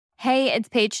Hey, it's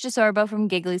Paige DeSorbo from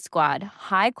Giggly Squad.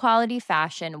 High quality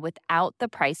fashion without the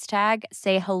price tag.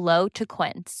 Say hello to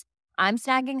Quince. I'm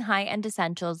snagging high-end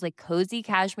essentials like cozy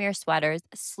cashmere sweaters,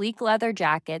 sleek leather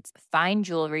jackets, fine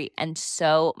jewelry, and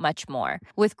so much more.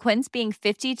 With Quince being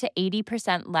 50 to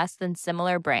 80% less than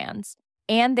similar brands.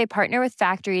 And they partner with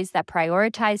factories that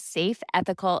prioritize safe,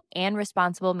 ethical, and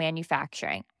responsible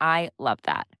manufacturing. I love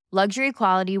that. Luxury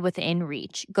quality within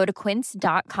reach. Go to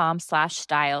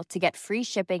quince.com/style to get free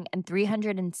shipping and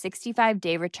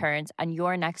 365-day returns on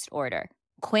your next order.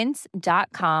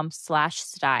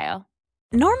 Quince.com/style.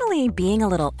 Normally, being a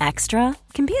little extra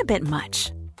can be a bit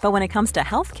much, but when it comes to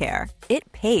healthcare, it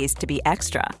pays to be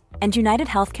extra. And United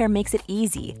Healthcare makes it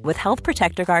easy with Health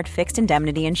Protector Guard fixed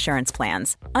indemnity insurance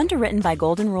plans. Underwritten by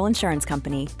Golden Rule Insurance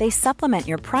Company, they supplement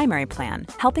your primary plan,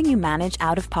 helping you manage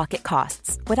out-of-pocket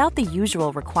costs without the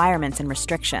usual requirements and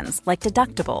restrictions like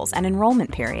deductibles and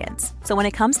enrollment periods. So when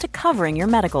it comes to covering your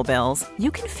medical bills,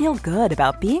 you can feel good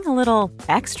about being a little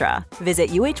extra. Visit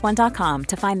uh1.com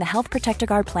to find the Health Protector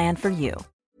Guard plan for you.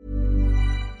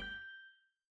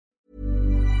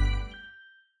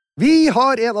 Vi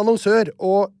har en annonsør,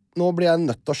 og nå blir jeg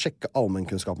nødt til å sjekke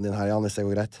allmennkunnskapen din her, Jan, hvis det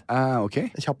går greit. Ok.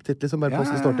 En kjapp titt, liksom, bare på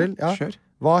hvordan det står til. Ja. Kjør.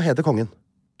 Hva heter kongen?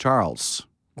 Charles.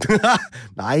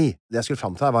 Nei, det jeg skulle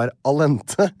fram til her var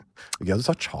Allente. Gøy, du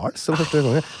sa Charles som første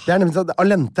konge. Det er nemlig sånn at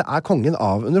Allente er kongen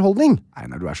av underholdning.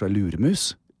 Einar, du så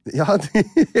luremus. Ja,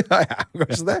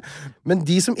 kanskje det. Men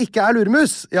de som ikke er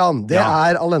luremus, Jan, det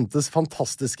er Allentes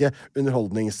fantastiske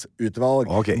underholdningsutvalg.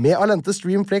 Ok. Med Allente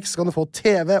Streamflex kan du få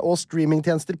TV og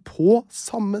streamingtjenester på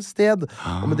samme sted.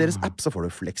 Og med deres app så får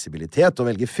du fleksibilitet og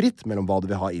velge fritt mellom hva du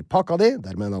vil ha i pakka di.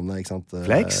 Dermed navnet, ikke sant?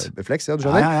 Flex. Flex, ja, du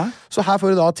skjønner. Ja. Så her får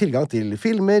du da tilgang til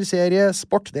filmer, serie,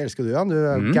 sport. Det elsker du, Jan. Du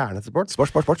er gæren etter sport.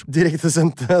 Sport.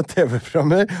 Direktesendte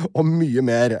TV-programmer og mye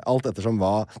mer. Alt ettersom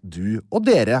hva du og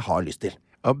dere har lyst til.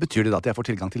 Betyr det da at jeg får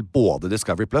tilgang til både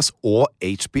Discovery Plus og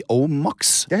HBO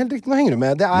Max? Det er helt riktig, nå henger du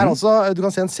med. Det er altså, du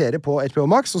kan se en serie på HBO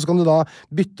Max, og så kan du da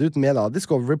bytte ut med da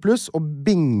Discovery Plus og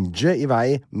binge i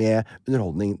vei med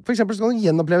underholdning. For eksempel så kan du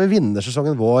gjenoppleve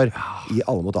vinnersesongen vår i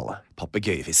Alle mot alle.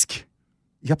 Papegøyefisk.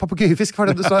 Ja, papegøyefisk var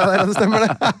det du sa der, det stemmer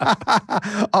det.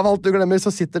 Av alt du glemmer,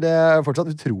 så sitter det fortsatt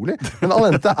utrolig. Men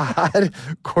Allente er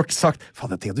kort sagt...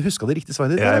 Faen, jeg tenker at du husker det riktige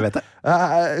svaret ditt. Ja, jeg vet det.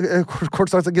 Kort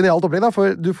sagt, genialt opplegg da,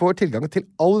 for du får tilgang til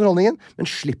all underholdningen, men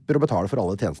slipper å betale for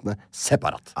alle tjenestene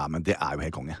separat. Ja, men det jo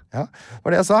helt konge. Ja,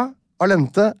 var det jeg sa.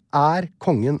 Allente er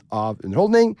kongen av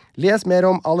underholdning. Les mer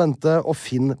om Allente og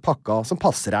finn pakka som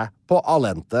passer deg på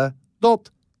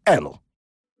allente.no.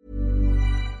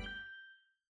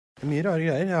 Mye rare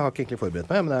greier. Jeg har ikke egentlig forberedt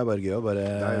meg, men det bare gøy å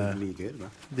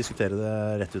diskutere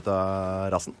det rett ut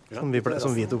av rassen, som vi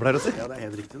to pleier å si. Ja, det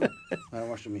helt riktig det. Det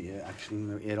var så mye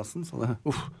action i rassen, så det...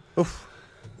 Uff.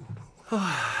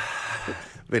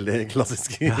 Veldig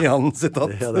klassisk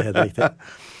Jan-sitat. Ja, det helt riktig.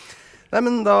 Nei,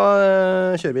 men da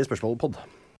kjører vi spørsmål-podd.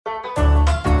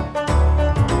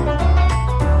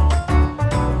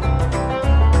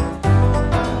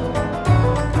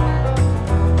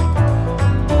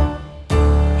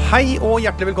 Hei og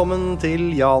hjertelig velkommen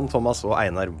til Jan, Thomas og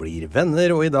Einar blir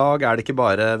venner, og i dag det ikke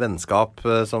bare vennskap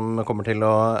som kommer til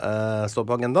å stå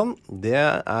på agendaen. Det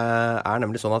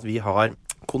nemlig sånn at vi har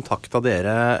kontaktet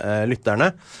dere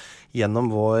lytterne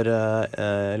gjennom vår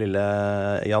lille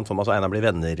Jan, Thomas og Einar blir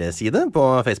venner-side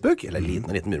på Facebook, eller en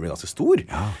liten mur blir ganske stor,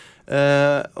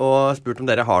 og spurt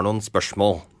om dere har noen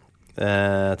spørsmål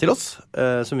til oss,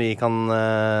 som vi kan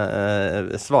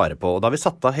svare på. Og da har vi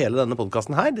satt av hele denne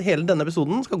podcasten her. Hele denne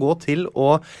episoden skal gå til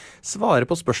å svare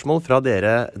på spørsmål fra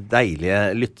dere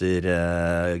deilige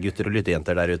lyttergutter og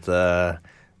lytterjenter der ute.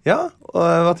 Ja, og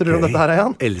hva tror du om dette her,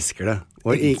 Jan? Elsker det.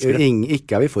 Og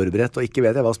ikke vi forberedt, og ikke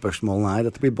vet jeg hva spørsmålene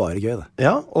Dette blir bare gøy, det.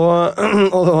 Ja, og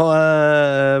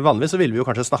vanligvis så ville vi jo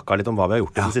kanskje snakket litt om hva vi har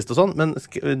gjort i det siste og sånn, men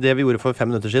det vi gjorde for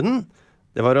 5 minutter siden,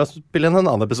 det var å spille en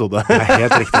annen episode. Det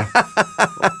helt riktig.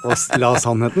 Og la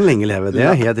sannheten lenge leve, det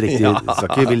helt riktig.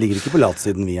 Vi ligger ikke på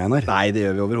latsiden vi, Einar. Nei, det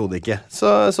gjør vi overhodet ikke.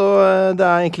 Så det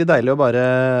egentlig deilig å bare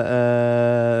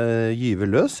gyve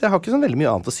løs. Jeg har ikke sånn veldig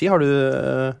mye annet å si. Har du...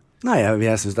 Nei,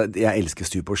 jeg elsker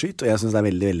stup og skyt, og jeg synes det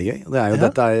veldig, veldig gøy. Det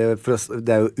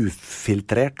er jo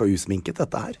ufiltrert og usminket,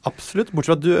 dette her. Absolutt,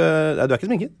 bortsett fra at du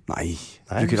ikke sminket. Nei,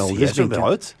 du ser så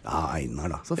bra ut. Ja,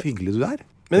 Einar da, så hyggelig du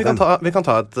Men vi kan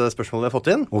ta et spørsmål vi har fått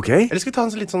inn. Ok. Eller skal vi ta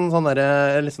en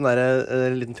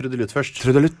liten trudelutt først?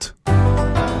 Trudelutt.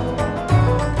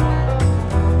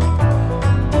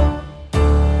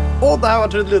 Og der var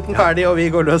trudelutten ferdig, og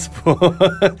vi går løs på...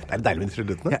 Det deilig med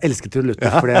trudeluttene. Jeg elsker trudelutten,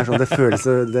 for det sånn, det føles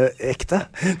ekte.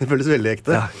 Det føles veldig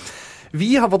ekte. Ja.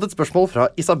 Vi har fått et spørsmål fra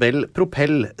Isabel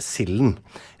Propell Silden.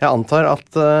 Jeg antar at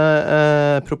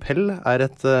Propell er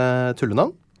et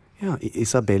tullenavn. Ja,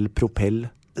 Isabel Propell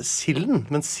Silden,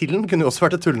 men Silden kunne jo også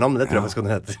vært et tullenavn, men det tror jeg faktisk hun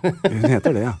heter. Hun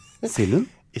heter det, ja. Silden?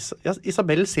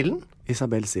 Isabel Silden.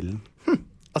 Isabel Silden.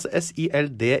 Altså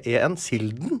S-I-L-D-E-N,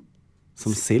 Silden.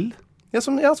 Som sild? Ja,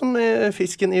 som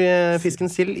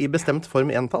fisken sild i bestemt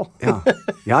form i entall. Ja.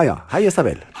 Hei,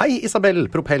 Isabel. Hei, Isabel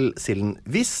Propell Silden.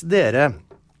 Hvis dere,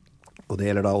 og det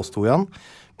gjelder da oss to, Jan,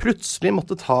 plutselig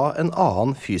måtte ta en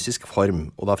annen fysisk form,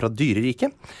 og da fra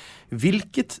dyreriket,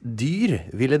 hvilket dyr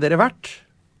ville dere vært,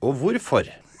 og hvorfor?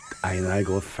 Einar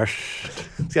går først.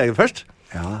 Skal jeg gå først?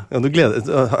 Ja. Du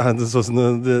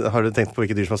har du tenkt på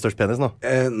hvilke dyr som har størst penis nå?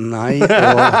 Nei,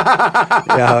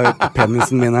 og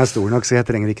penisen min er stor nok, så jeg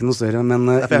trenger ikke noe større, men...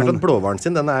 Jeg har hørt at blåhvalen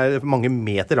sin, den er mange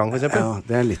meter lang, for eksempel. Ja,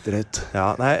 det er litt rødt. Ja,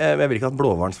 nei, jeg vil ikke ha et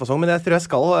blåhvalsfasong, men jeg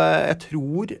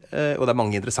tror, og det er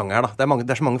mange interessante her da,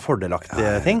 det er så mange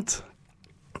fordelaktige ting.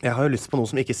 Jeg har jo lyst på noe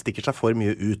som ikke stikker seg for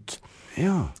mye ut.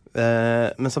 Ja.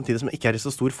 Men samtidig som ikke er i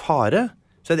så stor fare.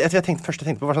 Så jeg tenkte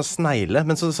på hva slags snegle,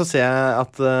 men så ser jeg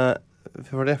at...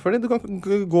 Fordi du kan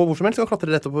gå hvor som helst, du kan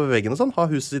klatre rett opp på veggen og sånn, ha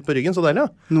huset sitt på ryggen, så deilig,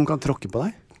 ja. Noen kan tråkke på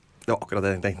deg. Det var akkurat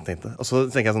det jeg tenkte. Og så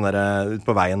tenker jeg sånn der, ut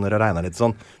på veien når det regner litt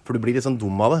sånn, for du blir litt sånn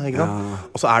dum av det, ikke sant? Ja.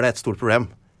 Og så er det et stort problem.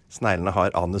 Sneglene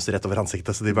har anus rett over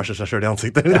ansiktet, så de bæsjer seg selv i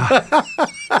ansiktet. Ja.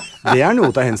 Det er noe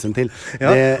å ta hensyn til.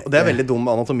 Ja, og det er veldig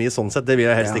dum anatomi sånn sett, det vil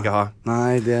jeg helst ikke ha.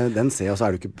 Nei, den ser jeg, og så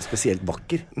er du ikke spesielt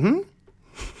vakker.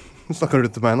 Snakker du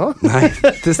til meg nå? Nei,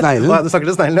 til sneglen. Du snakker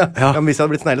til sneglen, ja. Men hvis jeg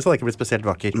hadde blitt snegle, så hadde jeg ikke blitt spesielt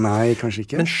vakker. Nei, kanskje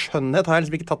ikke. Men skjønnhet har jeg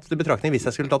liksom ikke tatt til betraktning. Hvis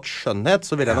jeg skulle tatt skjønnhet,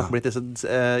 så ville jeg nok blitt disse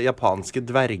japanske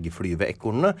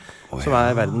dvergflyveekornene, som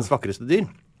er verdens vakreste dyr.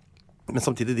 Men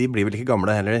samtidig, de blir vel ikke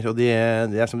gamle heller. Og de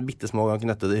er som bittesmå,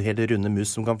 knøttede, helt runde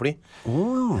mus som kan fly.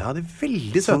 Ja, de er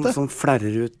veldig søte. Sånn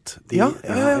flerrer ut. Ja,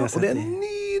 og det er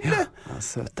nydelig. Ja,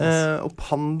 søte. Og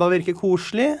panda virker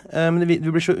koselig, men du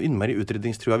blir så innmari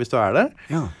utrydningstrua hvis du er der.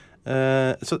 Ja.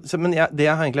 Men det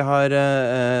jeg egentlig har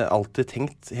alltid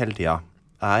tenkt hele tida,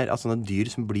 er at sånne dyr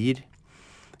som blir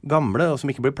gamle, og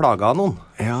som ikke blir plaget av noen,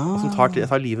 og som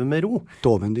tar livet med ro.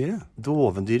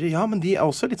 Dovendyret, ja, men de er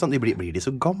også litt sånn, blir de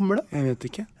så gamle? Jeg vet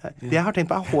ikke. Det jeg har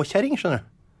tenkt på er håkjæring, skjønner du?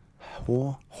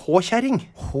 Håkjæring?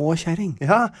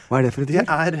 Ja. Hva er det for et dyr?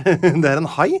 Det er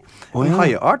en hai, en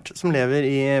haiart som lever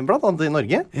blant annet i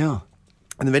Norge. Ja.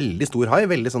 En veldig stor hai,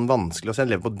 veldig sånn vanskelig å se,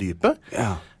 den lever på dypet.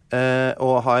 Ja.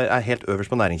 Og er helt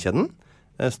øverst på næringskjeden.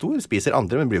 Stor, spiser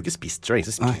andre, men blir jo ikke spist så lenge,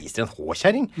 så spiser en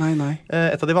håkjæring. Nei.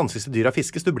 Et av de vanskeligste dyra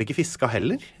fiskes. Du blir ikke fiska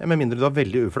heller, med mindre du har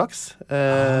veldig uflaks. Det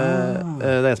er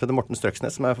en som heter Morten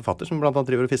Strøksnes, som er forfatter, som blant annet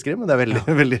driver og fisker, men det er veldig,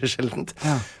 veldig sjeldent.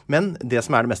 Ja. Men det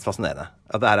som er det mest fascinerende,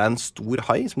 at det er en stor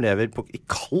hai som lever i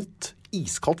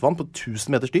iskaldt vann på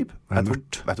 1000 meters dyp. Vet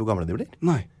du hvor gamle de blir?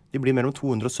 Nei. De blir mellom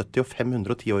 270 og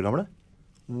 510 år gamle.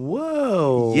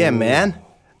 Wow! Yeah, man!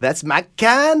 That's my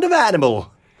kind of animal.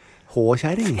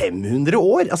 Håkjæring. 500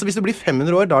 år. Altså hvis du blir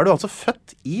 500 år, da er du altså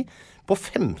født på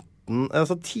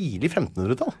tidlig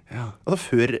 1500-tall. Ja. Altså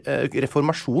før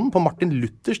reformasjonen på Martin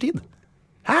Luthers tid.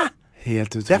 Hæ?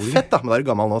 Helt utrolig. Det er fett da, men da er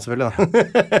du gammel nå selvfølgelig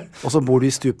da. Og så bor du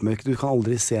i stupmørk, du kan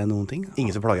aldri se noen ting.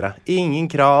 Ingen som plager deg. Ingen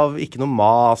krav, ikke noe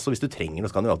mas, og hvis du trenger noe,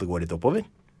 så kan du alltid gå litt oppover.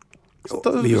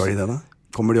 Vi gjør de det da?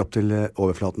 Kommer de opp til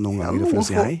overflaten noen ganger for å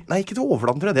si hei? Nei, ikke til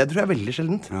overflaten, tror jeg. Det tror jeg er veldig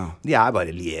sjeldent. Ja. De er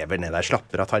bare lever ned der,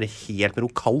 slapper av, tar det helt med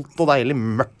noe kaldt og deilig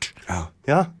mørkt.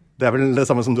 Ja. Det er vel det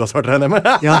samme som du har svart deg med.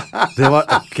 Ja, det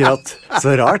var akkurat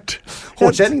så rart.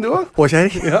 Håkjæring, du også?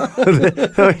 Håkjæring, ja.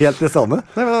 Det var helt det samme.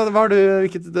 Nei,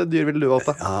 hvilket dyr ville du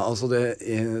valgt da? Ja, altså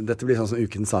dette blir sånn som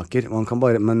ukens saker. Jeg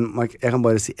kan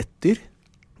bare si ett dyr.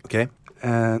 Ok.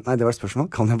 Nei, det var et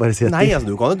spørsmål. Kan jeg bare si et dyr? Nei, altså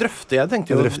du kan jo drøfte. Jeg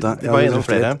tenkte jo bare gjennom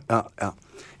flere. Ja.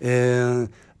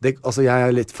 Jeg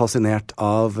er litt fascinert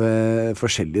av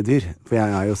forskjellige dyr, for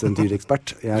jeg er jo også en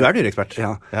dyrekspert. Du er dyrekspert?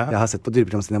 Ja. Jeg har sett på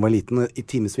dyreprogram siden jeg var liten i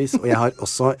timesvis, og jeg har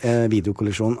også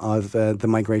videokollisjon av The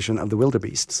Migration of the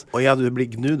Wildebeests. Ja, du blir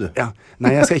gnu, du. Ja.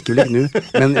 Nei, jeg skal ikke bli gnu,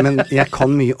 men jeg kan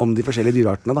mye om de forskjellige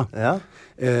dyreartene da. Ja.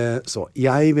 Så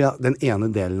den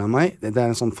ene delen av meg, det er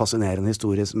en sånn fascinerende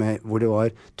historie hvor det var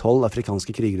 12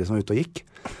 afrikanske krigere som var ute og gikk,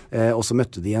 og så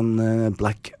møtte de en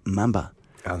black mamba.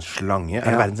 Ja, en slange. Er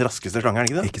det verdens raskeste slange, er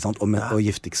det ikke det? Ikke sant, og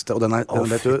giftigste. Og den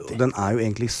er jo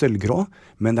egentlig sølvgrå,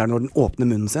 men det er når den åpner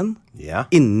munnen sin,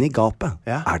 inni gapet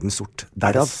er den sort.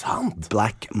 Er det sant?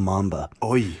 Black mamba.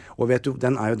 Oi. Og vet du,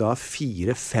 den er jo da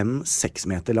 4, 5, 6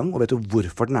 meter lang, og vet du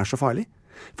hvorfor den er så farlig?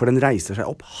 For den reiser seg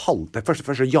opp Først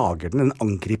så jager den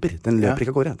angriper. Den løper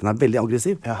ikke av gårde. Den er veldig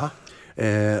aggressiv.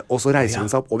 Og så reiser den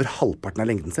seg opp over halvparten av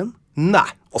lengden sin. Nei.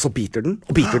 Og så biter den,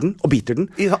 og biter den, og biter den.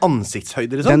 I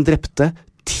ansiktshøyde, liksom? Den drepte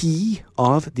 10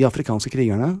 av de afrikanske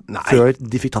krigerne før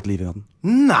de fikk tatt livet av den.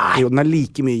 Nei! Jo, den er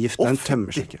like mye gift, den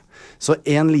tømmer seg ikke. Så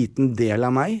en liten del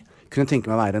av meg kunne tenke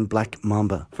meg å være en black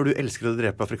mamba. For du elsker å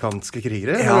drepe afrikanske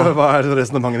krigere? Ja. Eller hva er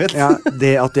resonemanget ditt? Ja,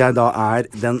 det at jeg da er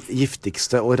den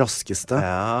giftigste og raskeste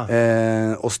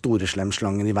og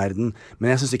storeslemslangen i verden.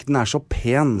 Men jeg synes ikke den er så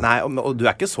pen. Nei, og du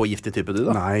er ikke så giftig type, du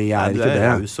da? Nei, jeg er ikke det. Du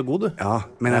er raus og god, du. Ja,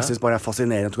 men jeg synes bare det er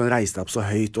fascinerende at du kan reise deg opp så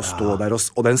høyt og stå der,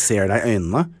 og den ser deg i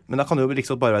øynene. Men da kan du jo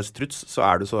liksom bare være struts, så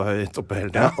er du så høyt oppe hele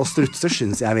tiden. Ja, og strutser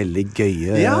synes jeg er veldig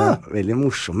gøye, veldig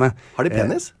morsomme. Har de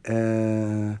penis?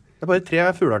 Det er bare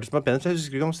 3 fuglearter som har penis. Jeg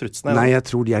husker ikke om strutsene. Nei, jeg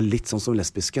tror de er litt sånn som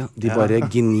lesbiske. De bare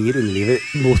gnir underlivet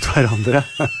mot hverandre.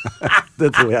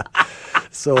 Det tror jeg.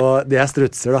 Så de er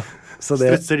strutser, da.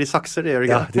 Strutser, de sakser, det gjør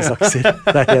det ikke. Ja, de sakser.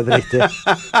 Det er helt riktig.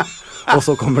 Og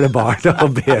så kommer det barn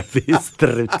og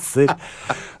babystrutser.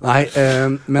 Nei,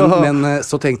 men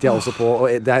så tenkte jeg også på,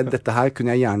 og dette her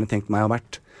kunne jeg gjerne tenkt meg å ha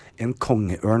vært en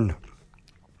kongeørn.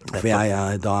 For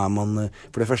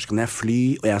for det første kan jeg fly,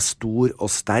 og jeg er stor og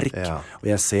sterk, og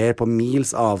jeg ser på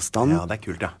mils avstand. Ja, det er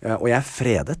kult, ja. Og jeg er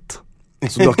fredet,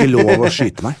 så du har ikke lov å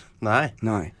skyte meg. Nei.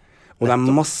 Og det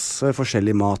er masse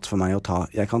forskjellig mat for meg å ta.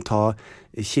 Jeg kan ta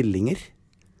killinger.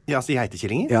 Ja, så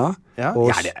geitekillinger? Ja. Og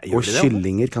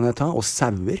kyllinger kan jeg ta, og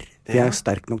sauer. For jeg er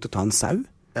sterk nok til å ta en sau.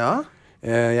 Ja.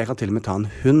 Jeg kan til og med ta en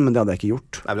hund, men det hadde jeg ikke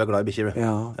gjort. Nei, du er glad i bikkjer, du.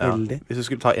 Ja, veldig. Hvis du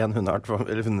skulle ta en hundeart,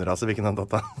 eller hunderase, hvilken hadde du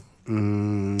tatt da?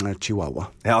 Chihuahua.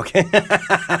 Ja, ok.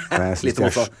 Litt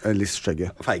litt stygge.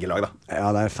 Feigelag, da.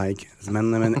 Ja, det er feig.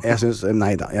 Men jeg synes,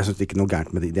 jeg synes ikke noe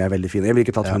gærent med de. De er veldig fine. Jeg vil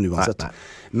ikke tatt hund uansett. Nei.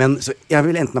 Men, så jeg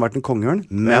ville enten ha vært en kongeørn,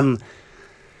 men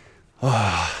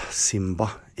Simba,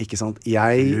 ikke sant?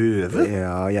 Løve?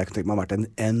 Ja, jeg kunne tenke meg å ha vært en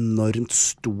enormt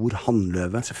stor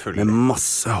hannløve med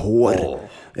masse hår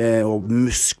og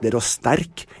muskler og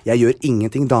sterk. Jeg gjør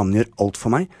ingenting, damene gjør alt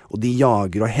for meg, og de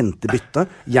jager og henter bytte.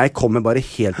 Jeg kommer bare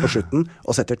helt på slutten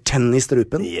og setter tennene i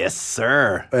strupen. Yes,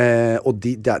 sir! Og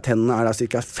tennene er da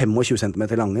cirka 25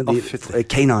 centimeter lange,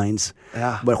 canines.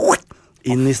 Bare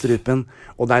inn i strupen,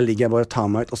 og der ligger jeg bare og tar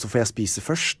meg ut, og så får jeg spise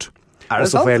først. Og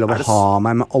så får jeg lov å ha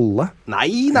meg med alle.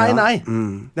 Nei.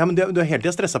 Ja, men du er hele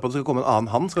tiden stresset på at det skal komme en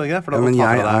annen hand, skal du ikke det? Ja, men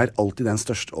jeg er alltid den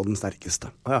største og den sterkeste.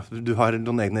 Ja, du har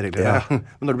noen egne regler. Ja.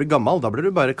 Men når du blir gammel, da blir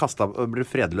du bare kastet, blir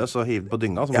fredløs og hivet på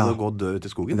dynga, så må du gå og dø ut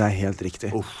i skogen. Det er helt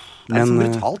riktig. Det er så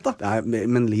brutalt, da.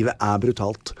 Men livet er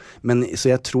brutalt.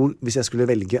 Så jeg tror, hvis jeg skulle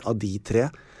velge av de 3,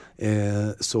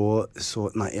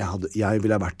 nei, jeg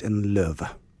ville ha vært en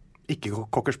løve. Ikke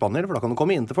cocker spaniel, for da kan du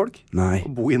komme inn til folk. Nei.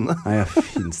 Og bo inne. Nei, jeg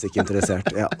finnes ikke interessert.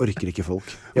 Jeg orker ikke folk.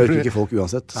 Jeg orker ikke folk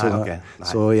uansett.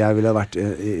 Så jeg ville ha vært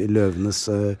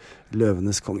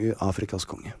løvenes konge, Afrikas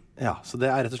konge. Ja, så det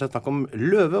er rett og slett snakk om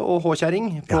løve og håkjæring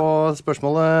på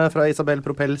spørsmålet fra Isabel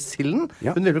Propell Silden.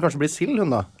 Ja. Hun vil vel kanskje bli Sild,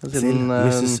 hun da?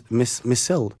 Miss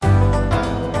Sild.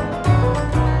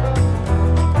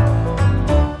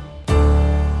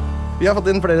 Vi har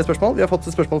fått inn flere spørsmål. Vi har fått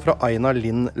et spørsmål fra Aina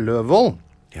Linn Løvold.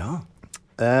 Ja.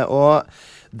 Og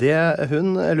det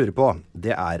hun lurer på,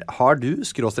 det er: har du,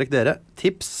 /dere,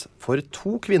 tips for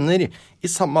 2 kvinner i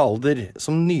samme alder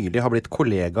som nylig har blitt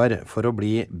kollegaer for å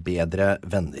bli bedre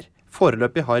venner?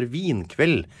 Foreløpig har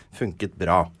vinkveld funket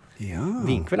bra. Ja.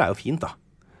 Vinkveld er jo fint, da.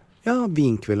 Ja,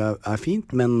 vinkveld er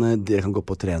fint, men dere kan gå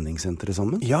på treningssenteret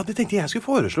sammen. Ja, det tenkte jeg skulle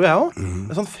foreslå, jeg også.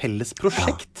 Et sånn felles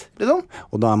prosjekt, liksom.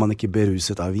 Og da er man ikke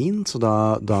beruset av vin, så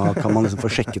da kan man liksom få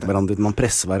sjekket hverandre, man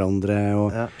presser hverandre.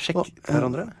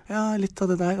 Hverandre? Ja, litt av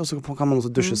det der. Og så kan man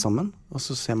også dusje sammen, og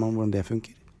så ser man hvordan det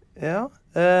funker. Ja,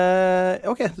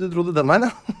 ok, du dro det den veien,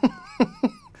 ja.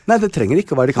 Nei, det trenger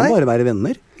ikke å være, det kan bare være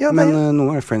venner. Ja, men noen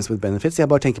ganger er friends with benefits. Jeg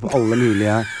bare tenker på alle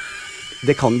mulige...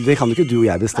 Det kan jo ikke du og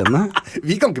jeg bestemme.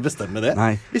 Vi kan ikke bestemme det.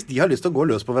 Nei. Hvis de har lyst til å gå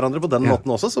løs på hverandre på den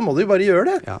måten også, så må de bare gjøre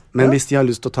det. Ja. Men hvis de har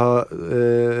lyst til å ta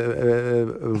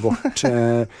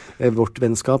vårt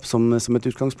vennskap som et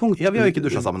utgangspunkt. Ja, vi har jo ikke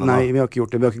dusja sammen ennå. Nei, vi har ikke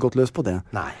gjort det. Vi har ikke gått løs på det.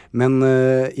 Nei. Men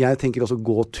jeg tenker også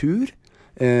gå tur,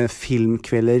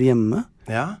 filmkvelder hjemme.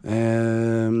 Ja.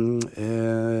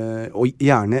 Og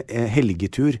gjerne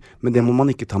helgetur, men det må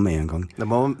man ikke ta med en gang. Det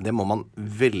må man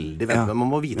veldig vente med. Man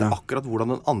må vite akkurat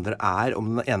hvordan den andre er, om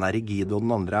den ene er rigid og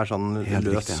den andre er sånn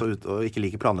løs og ikke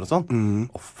liker planer og sånn.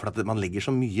 For at man legger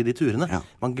så mye i de turene.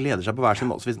 Man gleder seg på hver sin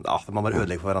måte, så man bare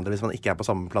ødelegger for hverandre hvis man ikke er på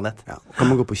samme planet.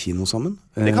 Kan man gå på kino sammen?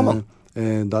 Det kan man.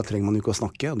 Da trenger man jo ikke å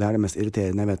snakke, og det er det mest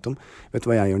irriterende jeg vet om. Vet du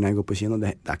hva jeg gjør når jeg går på kino? Det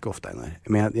er ikke ofte, Einar.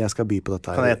 Men jeg skal by på dette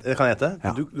her. Kan jeg ete?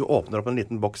 Ja. Du åpner opp en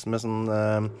liten boks med sånn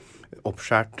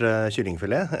oppskjært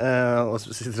kyllingfilet, og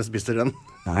sitter og spiser den.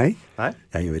 Nei,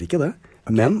 jeg gjør ikke det.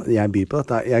 Men jeg byr på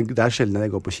dette. Det er sjelden jeg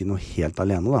går på kino helt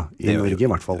alene da. I Norge i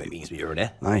hvert fall. Det er ingen som gjør det.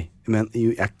 Nei, men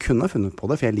jeg kunne ha funnet på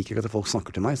det, for jeg liker ikke at folk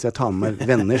snakker til meg. Så jeg tar med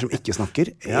venner som ikke snakker.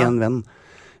 En venn.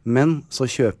 Men så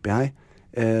kjøper jeg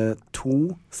 2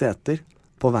 seter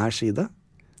på hver side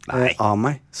av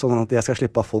meg, sånn at jeg skal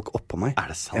slippe av folk oppå meg.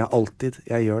 Er det sant?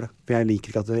 Jeg gjør det. For jeg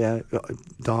liker ikke at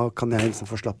da kan jeg liksom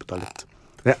få slappet av litt.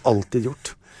 Det har jeg alltid gjort.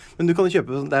 Men du kan jo kjøpe,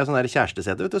 det er jo sånn der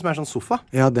kjærestesete, vet du, som er sånn sofa.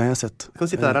 Ja, det har jeg sett. Kan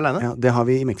du sitte der alene? Ja, det har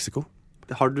vi i Mexico.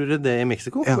 Har du det i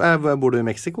Mexico? Ja. Bor du i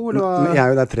Mexico? Eller hva? Men jeg er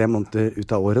jo der 3 måneder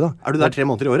ut av året da. Er du der 3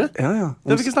 måneder i året? Ja.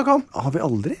 Det har vi ikke snakket om. Har vi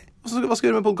aldri? Hva skal du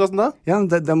gjøre med podcasten da? Ja,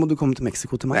 da må du komme til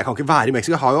Mexico til meg. Jeg kan ikke være i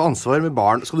Mexico, jeg har jo ansvar med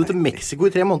barn. Skal du til Mexico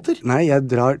i 3 måneder? Nei, jeg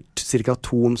drar cirka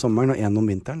 2 om sommeren og 1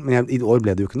 om vinteren. Men i år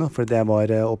ble det jo ikke noe, for det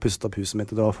var å puste opp huset mitt,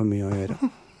 og det var for mye å gjøre.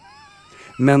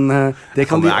 Men det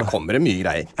kan Her kommer det mye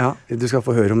greier. Ja, du skal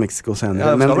få høre om Mexico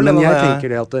senere. Ja, men jeg tenker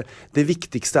det at det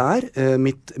viktigste er,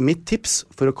 mitt tips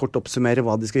for å kort oppsummere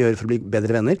hva de skal gjøre for å bli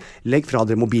bedre venner, legg fra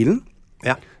dere mobilen.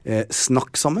 Ja.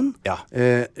 Snakk sammen. Ja.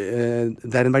 Det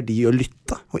er en verdi å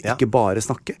lytte, og ikke bare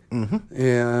snakke.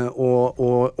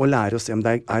 Og lære å se om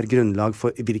det er grunnlag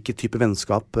for hvilke type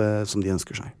vennskap som de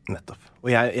ønsker seg. Nettopp.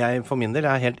 Og jeg for min del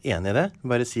er helt enig i det.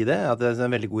 Bare si det, at det er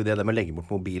en veldig god idé det med å legge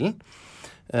bort mobilen.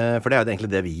 For det er jo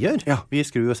egentlig det vi gjør. Ja. Vi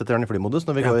skrur og setter den i flymodus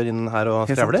når vi går inn her og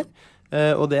stravler.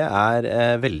 Og det er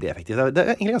veldig effektivt. Det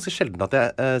er egentlig ganske sjelden at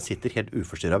jeg sitter helt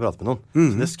uforstyrret og prater med noen.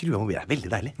 Så det skru av mobilen er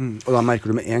veldig deilig. Og da merker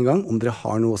du med en gang om dere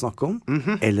har noe å snakke om,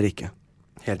 eller ikke.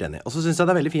 Helt enig. Og så synes jeg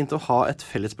det er veldig fint å ha et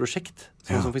felles prosjekt,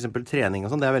 sånn som for eksempel trening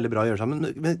og sånn. Det er veldig bra å gjøre sammen.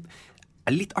 Men det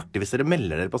er litt artig hvis dere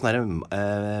melder dere på sånn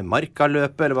her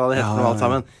Markaløpet, eller hva det heter for alt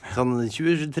sammen. Sånn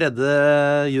 23.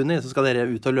 juni så skal dere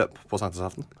ut og løpe på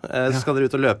Sankthansaften. Så skal dere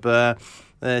ut og løpe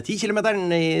 10 kilometer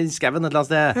i skauen et eller annet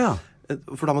sted. Ja.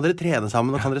 For da må dere trene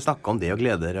sammen, og kan dere snakke om det og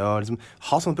glede dere og liksom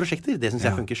ha sånne prosjekter. Det synes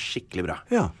jeg funker skikkelig bra.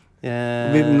 Ja.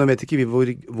 Nå vet ikke vi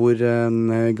hvor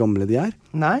gamle de er.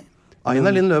 Nei.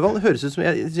 Aina Lind Løvald høres ut som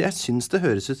jeg synes det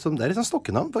høres ut som det er litt sånn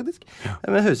stokkenavn faktisk.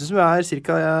 Men det høres ut som jeg er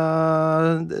cirka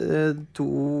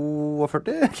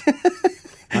 42.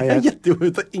 Jeg gjetter jo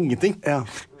ut av ingenting. Ja.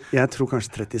 Jeg tror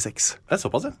kanskje 36. Det er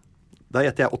såpass, ja. Da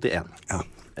gjetter jeg 81. Ja.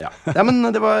 Ja, men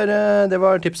det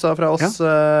var tipsa fra oss,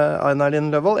 Aina Lind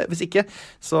Løvald. Hvis ikke,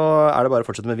 så er det bare å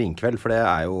fortsette med Vinkveld, for det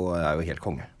er jo helt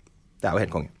konge. Det er jo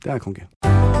helt konge. Det er konge.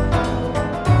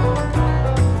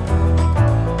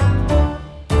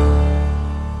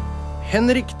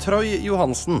 Henrik Troy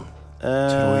Johansen.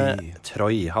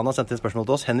 Troy. Han har sendt inn spørsmål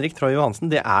til oss. Henrik Troy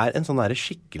Johansen, det er en sånn der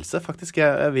skikkelse, faktisk.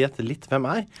 Jeg vet litt hvem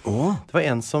er. Det var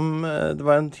en som, det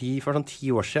var for sånn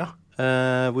 10 år siden,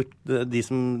 hvor de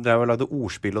som drev og lagde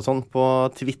ordspill og sånn på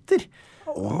Twitter,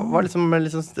 var det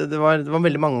var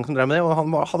veldig mange som drev med det, og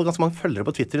han hadde ganske mange følgere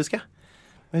på Twitter, husker jeg.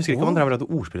 Jeg husker ikke om han drev og lagde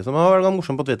ordspill og sånn, men han var ganske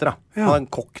morsom på Twitter da. Han var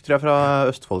en kokk, tror jeg, fra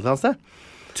Østfold til hans sted.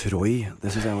 Troy, det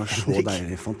synes jeg var så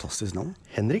deilig, fantastisk navn.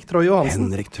 Henrik Troy Johansen.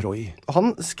 Henrik Troy.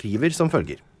 Han skriver som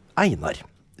følger. Einar,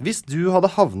 hvis du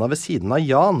hadde havnet ved siden av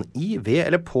Jan i, ved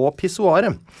eller på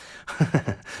pissoaret,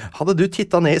 hadde du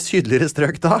tittet ned i sydligere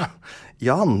strøk da?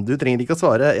 Jan, du trenger ikke å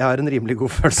svare. Jeg har en rimelig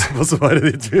god følelse på svaret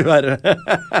ditt, vil være.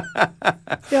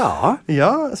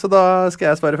 Ja, så da skal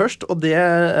jeg svare først. Og det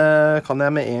kan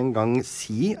jeg med en gang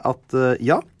si at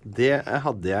ja, det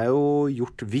hadde jeg jo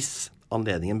gjort hvis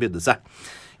anledningen bydde seg.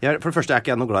 For det første er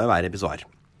ikke jeg noe glad i å være i pissoar.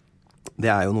 Det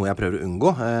er jo noe jeg prøver å unngå,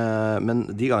 men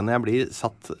de gangene jeg blir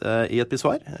satt i et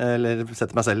pissoar, eller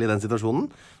setter meg selv i den situasjonen,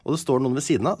 og det står noen ved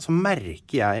siden av, så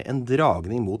merker jeg en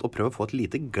dragning mot å prøve å få et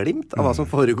lite glimt av hva som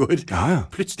foregår.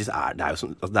 Plutselig så det er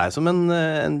jo som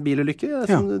en bilulykke.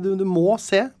 Du må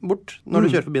se bort når du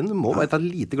kjører forbi den. Du må bare ta et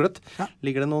lite gløtt.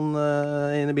 Ligger det noen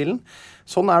inne i bilen?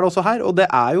 Sånn er det også her, og det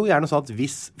er jo gjerne sånn at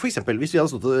hvis vi hadde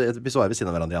stått i et pissoar ved siden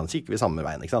av hverandre, så kikker vi samme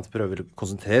veien, ikke sant? Prøver å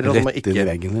konsentrere oss om å ikke... Rett inn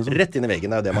i veggen, liksom. Rett inn i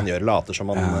veggen er jo det man gjør, later som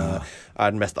man er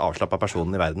den mest avslappet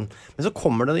personen i verden. Men så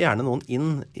kommer det gjerne noen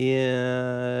inn i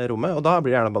rommet, og da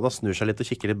blir det gjerne bare å snur seg litt og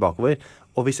kikke litt bakover.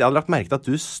 Og hvis jeg hadde lagt merke til at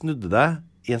du snudde deg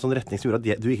i en sånn retning som gjorde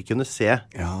at du ikke kunne se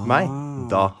meg,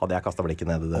 da hadde jeg kastet blikket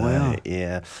ned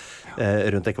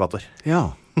rundt ekvator. Ja.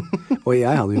 Og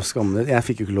jeg hadde jo skammet. Jeg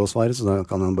fikk jo ikke lov å svare, så da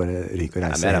kan han bare ryke og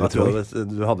reise.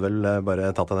 Du hadde vel bare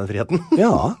tatt deg den friheten?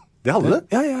 Ja. Det hadde du?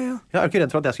 Ja. Er du ikke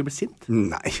redd for at jeg skulle bli sint?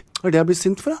 Nei. Hva er det jeg blir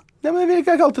sint for, da? Ja, men det er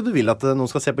ikke alltid du vil at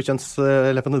noen skal se på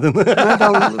kjønnsleppene dine. Nei, da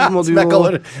må du jo...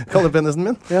 kaller penisen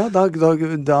min. Ja,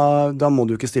 da må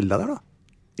du ikke stille deg der, da.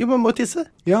 Jo, man må tisse.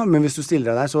 Ja, men hvis du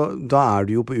stiller deg der, så da er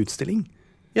du jo på utstilling.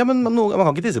 Ja, men man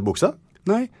kan ikke tisse i buksa.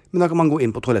 Nei, men da kan man gå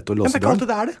inn på toalettet og låse døren. Men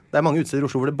det er det. Det er mange utsteder i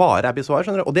Oslo hvor det bare er pissoar,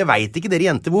 skjønner du. Og det vet ikke dere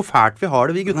jenter hvor fælt vi har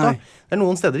det, vi gutta. Nei. Det er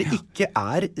noen steder det ikke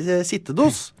er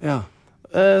sittedos. Ja.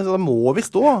 så da må vi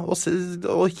stå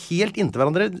og helt inntil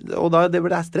hverandre, og da det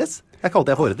er stress. Jeg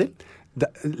kalte jeg får det til.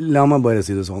 La meg bare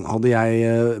si det sånn. Hadde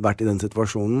jeg vært i den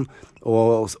situasjonen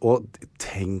og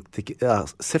tenkt ikke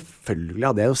selvfølgelig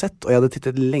hadde jeg jo sett, og jeg hadde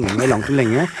tittet langt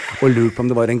og lurt på om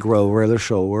det var en grower eller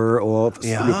shower, og lurt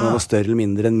på om det var større eller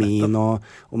mindre enn min, og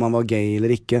om man var gay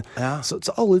eller ikke. Så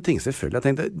alle de ting selvfølgelig. Jeg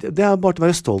tenkte, det er bare til å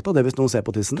være stolt av det hvis noen ser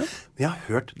på tissen din. Jeg har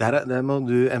hørt, det må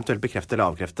du eventuelt bekrefte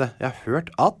eller avkrefte, jeg har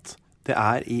hørt at det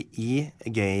er i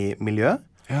gay-miljøet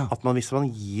at hvis man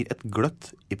gir et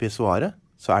gløtt i pissoaret,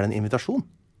 så er det en invitasjon.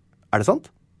 Er det sant?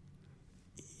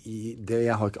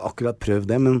 Jeg har ikke akkurat prøvd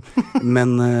det, men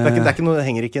det er ikke noe, det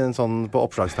henger ikke en sånn på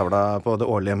oppslagstavla på det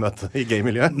årlige møtet i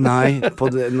gay-miljøet? Nei,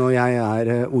 når jeg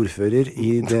er ordfører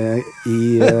i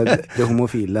det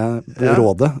homofile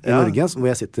rådet i Norge, hvor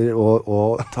jeg sitter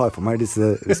og tar for meg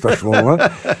disse spørsmålene,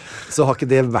 så har ikke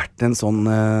det vært en sånn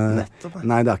nei,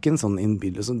 det er ikke en sånn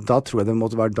innbydelse. Da tror jeg det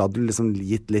måtte være, da hadde du liksom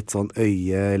gitt litt sånn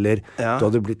øye, eller da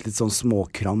hadde du blitt litt sånn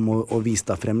småkram og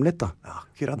vist deg frem litt, da.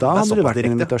 Da hadde det vært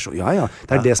en invitasjon. Ja.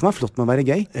 Det er det som er flott med å være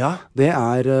gay. Da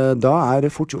er det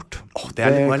fort gjort. Det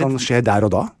kan skje der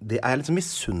og da. Det er jeg liksom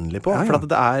misunnelig på.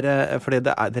 Fordi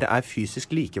dere er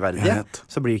fysisk likeverdige,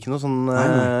 så blir det ikke noe sånn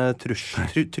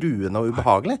truende og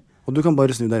ubehagelig. Og du kan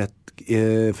bare snu deg rett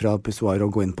fra pissoaret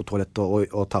og gå inn på toalettet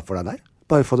og ta for deg der.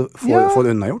 Bare få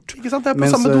det unnagjort. Ikke sant? Dere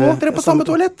er på samme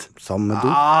toalett. Samme do.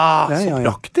 Så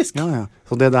praktisk.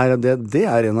 Så det er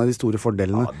en av de store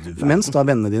fordelene. Mens da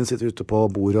vennene dine sitter ute på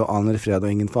bordet og aner fred og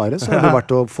ingen fare, så har du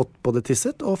vært og fått både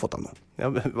tisset og fått av noe.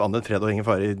 Aner fred og ingen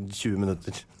fare i 20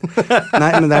 minutter.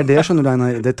 Nei, men det er det, skjønner du,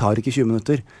 Einar. Det tar ikke 20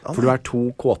 minutter. For du er 2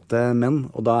 kåte menn,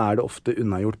 og da er det ofte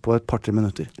unnagjort på et par-3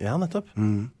 minutter. Ja, nettopp.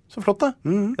 Så flott da.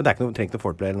 Det er ikke noe trengt å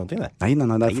foreplay eller noe ting, det. Nei,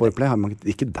 det er foreplay.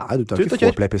 Ikke der, du tar ikke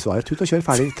foreplay pissoar. Tut og kjør,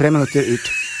 ferdig. 3 minutter ut.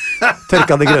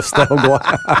 Tørka det grøvste og gå.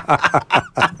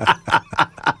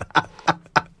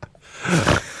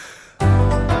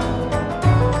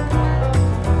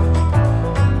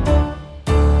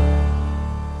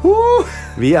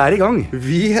 Vi er i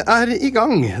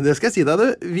gang. Det skal jeg si deg, du.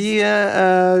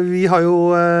 Vi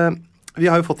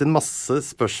har jo fått inn masse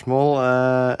spørsmål,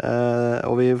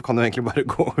 og vi kan jo egentlig bare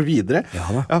gå videre.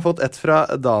 Jeg har fått et fra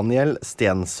Daniel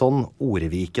Stensson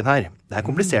Oreviken her. Det er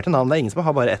kompliserte navn, det er ingen som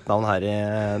har bare ett navn her.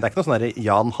 Det er ikke noe sånn her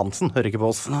Jan Hansen, hører ikke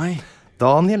på oss. Nei.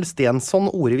 Daniel Stensson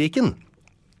Oreviken,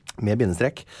 med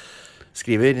bindestrek,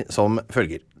 skriver som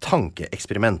følger.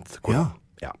 Tankeeksperiment.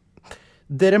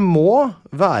 Dere må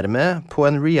være med på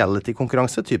en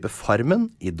reality-konkurranse type Farmen,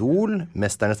 Idol,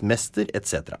 Mesternes Mester,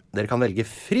 etc. Dere kan velge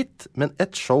fritt, men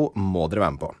ett show må dere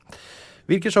være med på.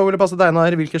 Hvilket show ville passet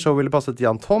Einar? Hvilket show ville passet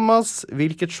Jan Thomas?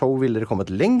 Hvilket show ville dere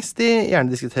kommet lengst i?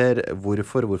 Gjerne diskuter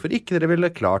hvorfor ikke dere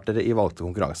ville klart dere i valgte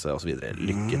konkurranse, og så videre.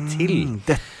 Lykke til!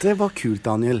 Dette var kult,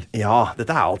 Daniel. Ja,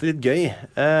 dette er alltid litt gøy.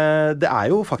 Det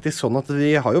er jo faktisk sånn at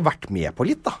vi har jo vært med på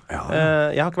litt, da.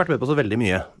 Jeg har ikke vært med på så veldig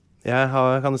mye. Jeg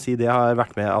har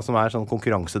vært med, som er sånn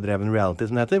konkurransedreven reality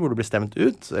som det heter, hvor du blir stemt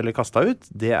ut, eller kastet ut,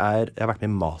 jeg har vært med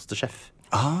i Masterchef.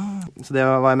 Så det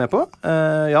var jeg med på.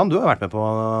 Jan, du har vært med på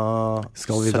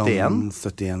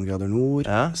 71 grader nord,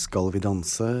 Skal vi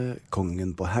danse,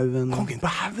 Kongen på Haugen. Kongen på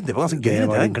Haugen, det var ganske gøy. Det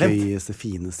var det gøyeste,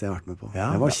 fineste jeg har vært med på.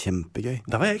 Det var kjempegøy.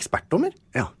 Da var jeg ekspertdommer.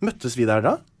 Møttes vi der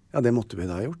da? Ja, det måtte vi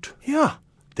da ha gjort. Ja,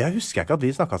 det husker jeg ikke at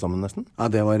vi snakket sammen nesten. Ja,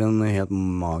 det var en helt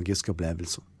magisk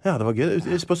opplevelse. Ja, det var gøy.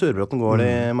 På Sørbråten går det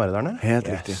i Maridalen, eller? Helt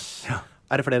riktig.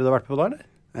 Er det flere du har vært på da, eller?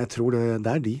 Jeg tror det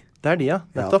er de. Det er de, ja.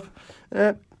 Nettopp.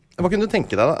 Hva kunne du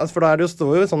tenke deg da? For da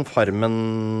står jo sånn Farmen,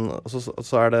 og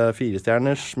så er det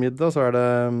 4-stjerners middag, og så er det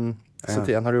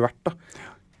 71 har du vært da.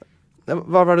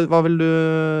 Hva vil du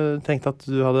tenkt at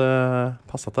du hadde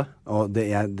passet til?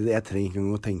 Jeg trenger ikke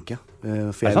noe å tenke,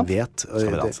 for jeg vet. Skal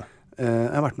vi danse?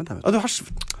 Jeg har vært med deg.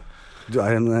 Du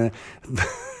er en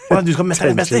du skal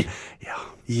Mesternes Mester?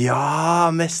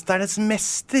 Ja, Mesternes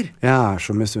Mester. Jeg er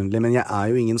så misunnelig, men jeg er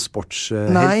jo ingen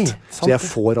sportshelt, så jeg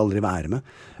får aldri være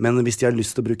med. Men hvis de har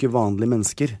lyst til å bruke vanlige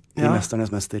mennesker i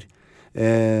Mesternes Mester,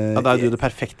 da er du det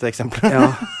perfekte eksempelet.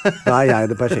 Da er jeg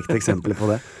det perfekte eksempelet på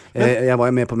det. Jeg var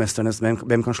jo med på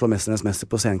Hvem kan slå Mesternes Mester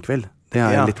på senkveld? Det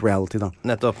er litt reality da.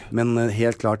 Nettopp. Men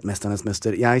helt klart Mesternes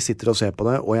Mester. Jeg sitter og ser på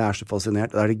det, og jeg er så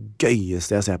fascinert. Det er det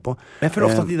gøyeste jeg ser på. Men jeg føler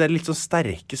ofte at de der litt så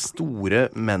sterke, store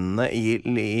mennene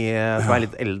som er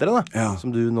litt eldre da,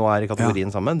 som du nå er i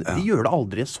kategorien sammen, de gjør det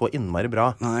aldri så innmari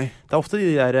bra. Nei. Det er ofte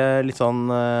de der litt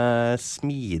sånn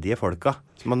smidige folka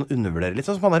Så man undervurderer litt,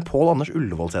 sånn som han der Pål Anders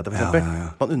Ullevålsæter for eksempel.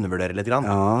 Man undervurderer litt grann.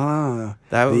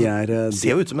 Det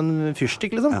ser jo ut som en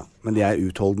fyrstikk, liksom. Ja, men de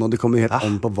utholdende, og det kommer jo helt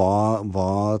an på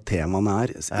hva temaene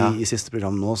I siste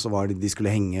program nå, så var de skulle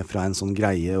henge fra en sånn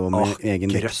greie og med egen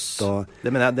vekt.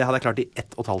 Det mener jeg, det hadde jeg klart I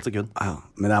 1,5 sekund. Ja,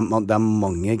 men det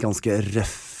mange ganske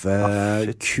røffe,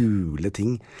 kule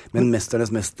ting. Men Mesternes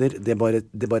mester, det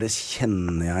bare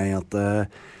kjenner jeg at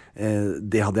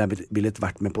det hadde jeg villet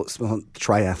vært med på sånn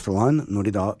triathlon, når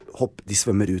de da de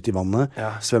svømmer ut I vannet,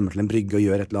 svømmer til en brygge og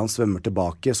gjør et eller annet, svømmer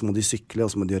tilbake, så må de sykle,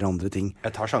 og så må de gjøre andre ting.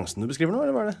 Jeg tar sjansen du beskriver nå,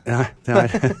 eller hva det? Ja,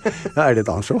 det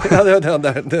et annet show? Ja, det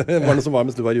var noe som var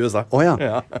mens du var I USA.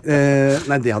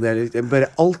 Nei, det hadde jeg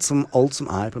bare alt som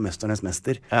på Mesternes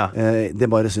mester,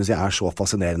 det bare synes jeg så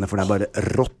fascinerende, for det bare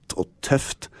rått og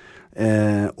tøft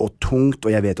og tungt,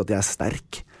 og jeg vet at jeg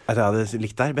sterk. Jeg hadde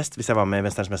likt der best hvis jeg var med I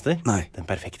Mesterens mester. Nei. Den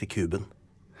perfekte kuben.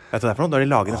 Vet du derfor nå? Da har de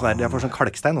laget en sånn der, de får sånn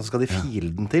kalkstein, og så skal de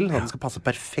file den til, så den skal passe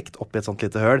perfekt opp I et sånt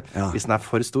lite høl. Hvis den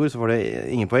for stor, så får det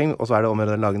ingen poeng, og så det om å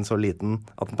lage den så liten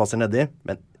at den passer nedi,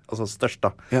 men altså størst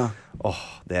da.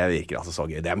 Det virker altså så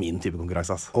gøy. Det min type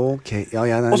konkurranse, altså. Og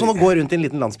så nå gå rundt I en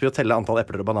liten landsby og telle antall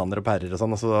epler og bananer og pærer og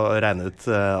sånn, og så regne ut,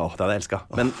 det hadde jeg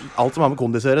elsket. Men alt som har med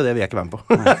kondis å gjøre, det vil jeg ikke være med på.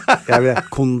 Jeg vil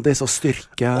kondis og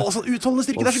styrke. Sånn utholdende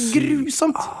styrke, det så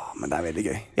grusomt. Men det veldig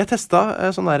gøy. Jeg testet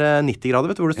sånn der 90 grader,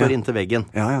 vet du, hvor du står inntil veggen.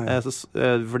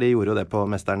 For de gjorde jo det på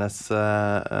Mesternes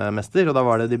mester, og da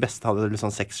var det de beste hadde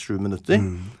liksom 6-7 minutter,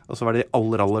 og så var det de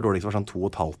aller dårligste var sånn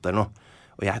 2,5 eller noe.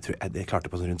 Og jeg tror jeg klarte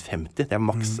på sånn rundt 50. Det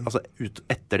maks, altså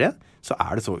etter det, så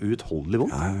det så utholdelig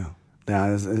vondt. Det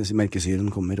melkesyren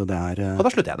kommer, og det Og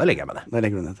da slutter jeg, da legger jeg med det. Da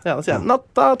legger du ned. Ja, da sier jeg,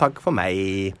 natta, takk for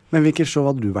meg. Men hvilket show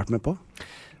hadde du vært med på?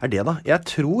 Det da? Jeg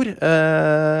tror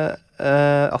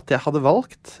at jeg hadde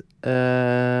valgt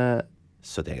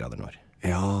 71 grader nord.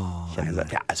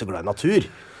 Jeg så glad I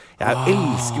natur. Jeg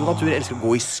elsker jo natur, jeg elsker å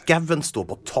gå I skauen, stå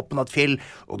på toppen av et fjell,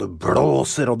 og det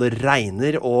blåser, og det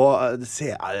regner, og det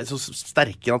så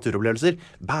sterke naturopplevelser.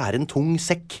 Bære en tung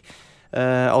sekk.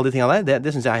 Alle de tingene der,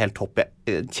 det synes jeg helt topp.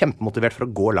 Jeg kjempemotivert for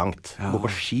å gå langt. Gå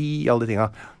på ski, alle de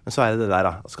tingene. Men så det der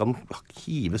da. Skal den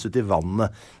hives ut I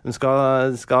vannet. Den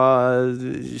skal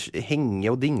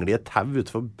henge og dingle I et tau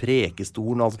utenfor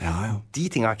prekestolen. Og de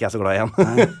tingene ikke jeg så glad I igjen.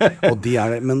 Og de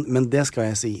det. Men det skal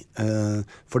jeg si.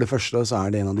 For det første så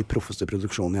det en av de proffeste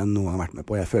produksjonene jeg noen gang har vært med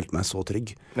på. Jeg følte meg så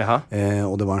trygg.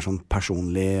 Og det var en sånn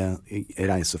personlig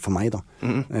reise for meg da.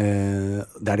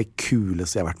 Det det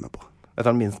kuleste jeg har vært med på. Vet du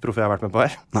den minst proffe jeg har vært med på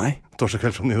her? Nei. Torsdag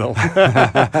kveld fra Nydalen.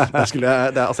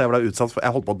 Jeg ble utsatt for,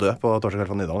 jeg holdt på å dø på Torsdag kveld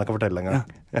fra Nydalen, jeg kan fortelle en gang.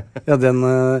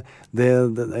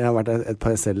 Jeg har vært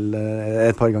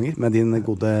et par ganger med din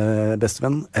gode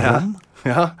bestevenn, Ram.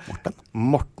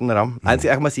 Morten Ram. Nei,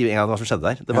 jeg kan bare si en gang hva som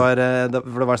skjedde der. Det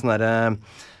var sånn der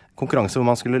konkurranse hvor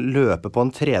man skulle løpe på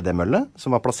en 3D-mølle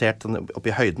som var plassert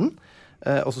oppe I høyden,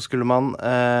 og så skulle man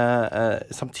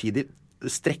samtidig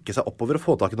strekke seg oppover og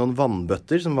få tak I noen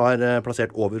vannbøtter som var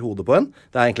plassert over hodet på en.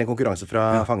 Det egentlig en konkurranse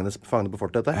fra fangene på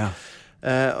fortet, dette.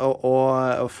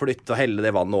 Og flytte og helle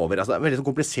det vannet over. Altså, det en veldig sånn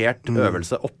komplisert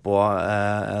øvelse oppå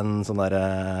en sånn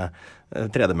der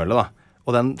 3D-mølle da.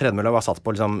 Og den 3D-mølla var satt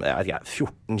på liksom, jeg vet ikke,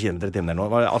 14 km I timen eller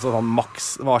noe. Altså sånn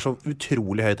maks, det var så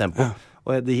utrolig høyt tempo.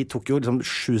 Og det tok jo liksom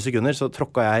 7 sekunder, så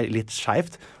tråkket jeg litt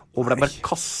skjevt, og ble bare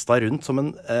kastet rundt som en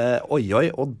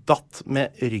oi-oi, og datt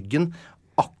med ryggen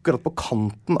akkurat på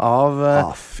kanten av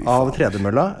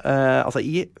 3D-mølla, altså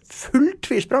I fullt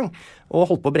fyrsprang, og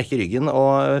holdt på å brekke ryggen,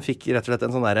 og fikk rett og slett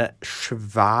en sånn der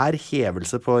svær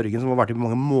hevelse på ryggen som var vært I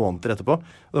mange måneder etterpå.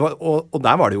 Og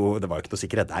der var det jo ikke noe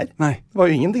sikkerhet der. Nei. Det var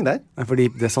jo ingenting der. Nei, fordi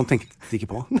det sånn tenkte de ikke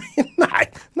på. Nei,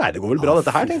 det går vel bra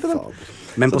dette her, tenkte de.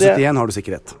 Men på 71 har du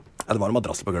sikkerhet. Ja, det var en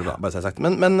madrass på gulvet da, bare så jeg sagt.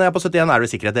 Men på 71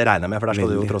 det sikkerhet, det regner jeg med, for der skal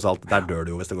du jo tross alt, der dør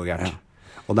du jo hvis det går gærent.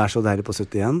 Og det så deilig på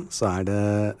 71, så det...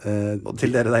 Og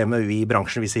til dere der hjemme, vi I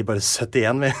bransjen, vi sier bare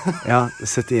 71, vi. Ja,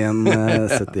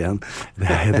 71.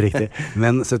 Det helt riktig.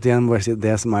 Men 71, må jeg si,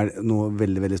 det som noe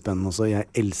veldig, veldig spennende også, jeg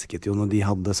elsket jo når de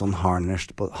hadde sånn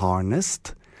harnessed.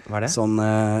 Hva det? Sånn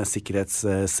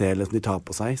sikkerhetssele som de tar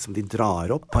på seg, som de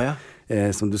drar opp.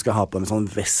 Som du skal ha på med sånn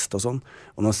vest og sånn.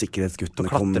 Og når sikkerhetsguttene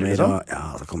kommer, liksom?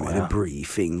 Så kommer det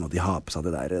briefing, og de har på seg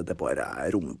det der, det bare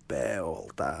rumpe,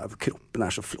 og alt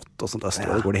kroppen så flott, og sånt.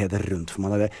 Da går det helt rundt for meg,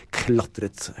 da jeg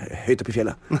klatret høyt opp I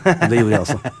fjellet. Og det gjorde jeg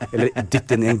også. Eller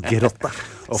dytt inn I en grotte,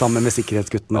 sammen med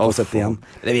sikkerhetsguttene på 71.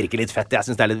 Det virker litt fett, jeg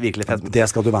synes det virkelig fett. Det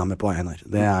skal du være med på, Einar.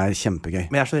 Det kjempegøy.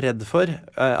 Men jeg så redd for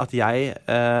at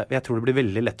jeg tror det blir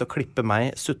veldig lett å klippe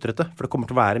meg sutrete, for det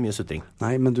kommer til å være mye sutring.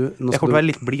 Nei, men du... Jeg kommer til å være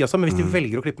litt blid også, men hvis de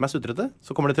velger å klippe meg sutrete, så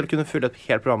kommer de til å kunne fylle et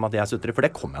helt program med at jeg sutrer, for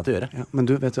det kommer jeg til å gjøre. Ja, men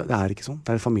du, vet du, det er ikke sånn. Det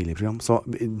er et familieprogram. Så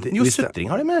Jo, sutring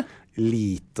har de med.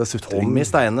 Lite sutring. Tommy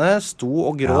Steine sto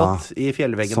og gråt i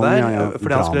fjellveggen der,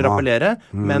 fordi han skulle rappellere,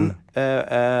 men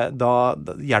da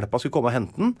hjelpa skulle komme og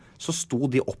hente den, så sto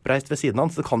de oppreist ved siden av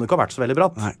han, så det kan jo ikke ha vært så veldig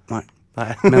bratt. Nei.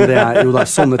 Men det er, jo da,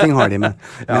 sånne ting har de med.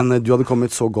 Men du hadde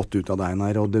kommet så godt ut av deg,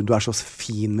 Einar, og du er så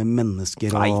fin med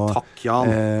mennesker. Nei, takk,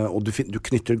 Jan. Og du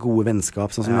knytter gode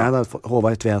vennskap, sånn som jeg da.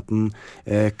 Håvard Tveten,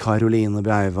 Caroline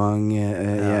Breivang,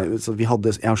 jeg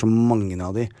har så mange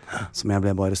av de, som jeg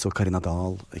ble bare så Karina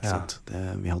Dahl, ikke sant?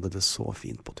 Vi hadde det så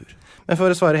fint på tur. Men for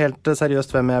å svare helt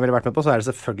seriøst hvem jeg ville vært med på, så er det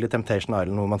selvfølgelig Temptation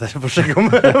Island, noe man får sjekke om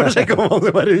man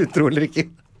skal være utro eller ikke.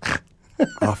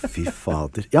 Fy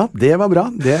fader. Ja, det var bra.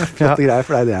 Det er flotte greier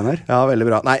for deg, det, Einar. Ja, veldig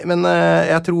bra. Nei, men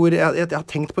jeg tror jeg har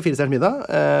tenkt på 4 stjerners middag.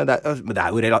 Men det er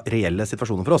jo reelle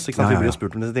situasjoner for oss, ikke sant? Vi blir jo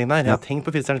spurt om disse tingene her. Jeg har tenkt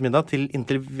på 4 stjerners middag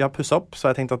inntil vi har pusset opp, så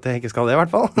har jeg tenkt at jeg ikke skal det i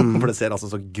hvert fall. For det ser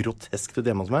altså så groteskt ut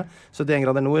hjemme hos meg. 71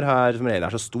 grader nord her som regel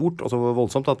er så stort og så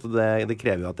voldsomt at det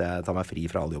krever jo at jeg tar meg fri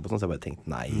fra all jobb og sånn, så jeg bare tenkt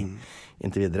nei.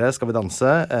 Inntil videre skal vi danse,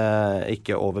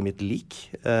 ikke over mitt lik.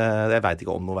 Jeg vet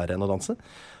ikke om noe verre enn å danse.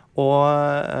 Og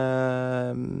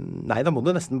nei, da må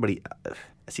det nesten bli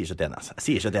jeg sier 71, altså. Jeg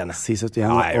sier 71. Si 71,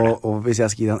 ja, og hvis jeg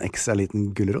skal gi deg en ekstra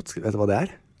liten gulrot, vet du hva det er?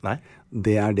 Nei.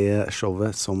 Det er det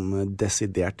showet som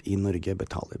desidert i Norge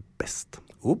betaler best.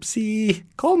 Oopsie,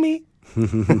 call me.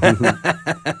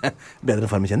 Bedre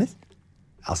enn Farmen kjennis?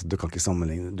 Altså, du kan ikke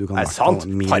sammenligne. Du kan Nei, sant.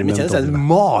 Farmen kjennis er en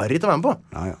mareritt å være med på.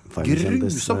 Ja.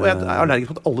 Grusom. Og jeg er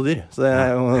allergisk mot alle dyr, så det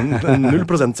er jo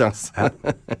 0% sjans.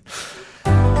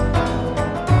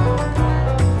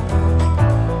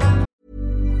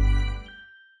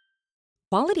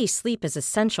 Quality sleep is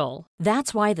essential.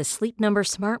 That's why the Sleep Number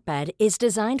Smart Bed is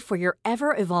designed for your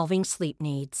ever-evolving sleep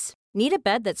needs. Need a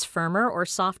bed that's firmer or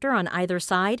softer on either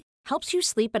side? Helps you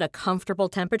sleep at a comfortable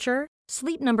temperature?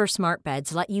 Sleep Number Smart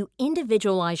Beds let you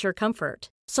individualize your comfort,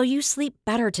 so you sleep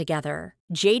better together.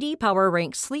 J.D. Power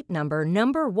ranks Sleep Number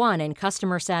 #1 in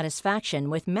customer satisfaction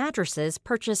with mattresses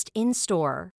purchased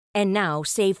in-store. And now,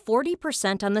 save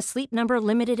 40% on the Sleep Number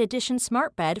Limited Edition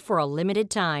Smart Bed for a limited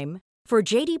time. For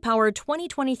J.D. Power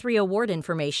 2023 award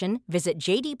information, visit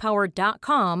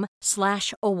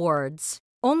jdpower.com/awards.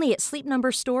 Only at Sleep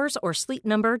Number stores or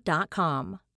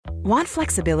sleepnumber.com. Want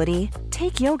flexibility?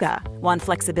 Take yoga. Want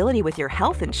flexibility with your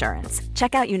health insurance?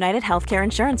 Check out United Healthcare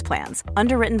Insurance Plans.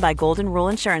 Underwritten by Golden Rule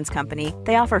Insurance Company,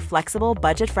 they offer flexible,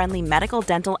 budget-friendly medical,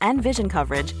 dental, and vision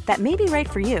coverage that may be right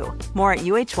for you. More at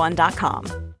uh1.com.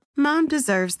 Mom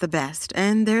deserves the best,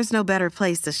 and there's no better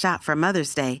place to shop for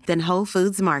Mother's Day than Whole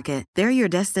Foods Market. They're your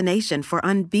destination for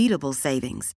unbeatable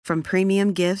savings, from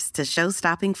premium gifts to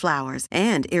show-stopping flowers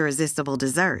and irresistible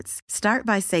desserts. Start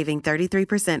by saving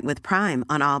 33% with Prime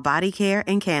on all body care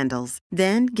and candles.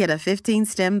 Then get a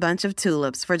 15-stem bunch of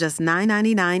tulips for just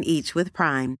 $9.99 each with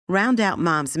Prime. Round out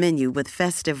Mom's menu with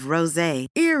festive rosé,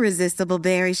 irresistible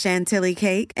berry chantilly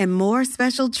cake, and more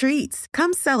special treats.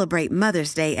 Come celebrate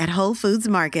Mother's Day at Whole Foods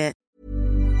Market.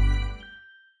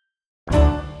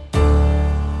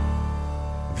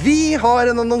 Vi har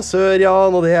en annonsør,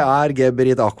 Jan, og det er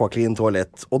Geberit Aquaclean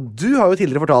toalett. Og du har jo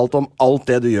tidligere fortalt om alt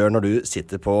det du gjør når du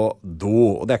sitter på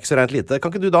do, og det er ikke så rent lite.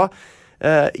 Kan ikke du da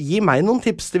gi meg noen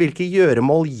tips til hvilke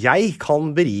gjøremål jeg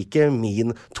kan berike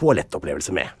min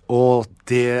toalettopplevelse med? Og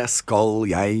det skal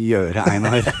jeg gjøre,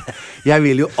 Einar. Jeg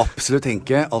vil jo absolutt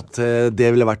tenke at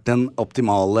det ville vært den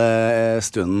optimale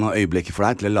stunden og øyeblikket for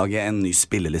deg til å lage en ny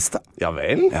spilleliste. Ja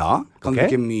vel? Ja, kan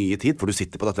bruke mye tid, for du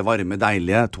sitter på dette varme,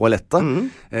 deilige toalettet,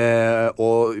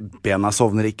 og bena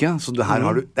sovner ikke, så her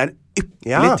har du, det er en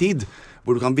ypperlig tid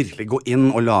hvor du kan virkelig gå inn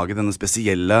og lage denne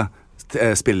spesielle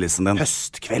spillelisten din.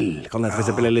 Høstkveld kan det for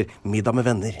eksempel, eller middag med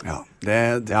venner. Ja,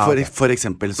 for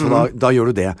eksempel, så da gjør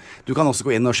du det. Du kan også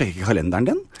gå inn og sjekke kalenderen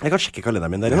din. Jeg kan sjekke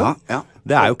kalenderen min der, ja.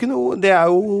 Det er jo ikke noe,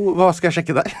 hva skal jeg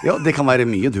sjekke der? Ja, det kan være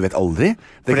mye, du vet aldri.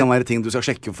 Det kan være ting du skal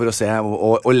sjekke for å se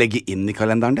og legge inn i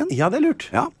kalenderen din. Ja, det er lurt.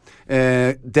 Ja,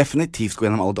 definitivt gå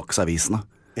gjennom alle dagsavisene.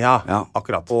 Ja,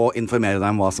 akkurat. Og informere deg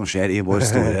om hva som skjer i vår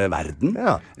store verden.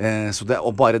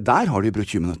 Og bare der har du brukt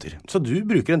 20 minutter. Så du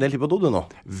bruker en del tid på do, du nå?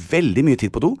 Veldig mye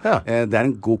tid på do. Det er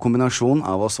en god kombinasjon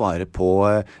av å svare på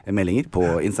meldinger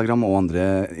på Instagram og andre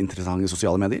interessante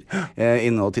sosiale medier.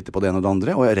 Inne og titte på det ene og det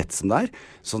andre, og rett som det er.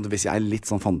 Så hvis jeg er litt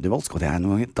sånn fandenivoldsk, og det er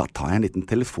noen ganger, da tar jeg en liten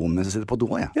telefon mens jeg sitter på do.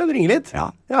 Ja, du ringer litt?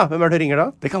 Ja, hvem er det du ringer da?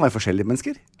 Det kan være forskjellige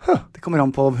mennesker. Det kommer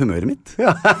an på humøret mitt.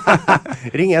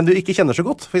 Ring en du ikke kjenner så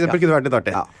godt. For eksempel kunne det vært litt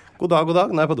artig. God dag,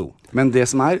 nå er jeg på do. Men det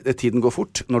som er, tiden går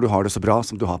fort når du har det så bra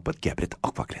som du har på et Geberit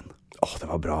Aquaclean. Det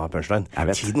var bra, punchline.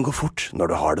 Tiden går fort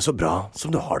når du har det så bra som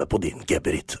du har det på din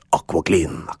Geberit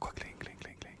Aquaclean.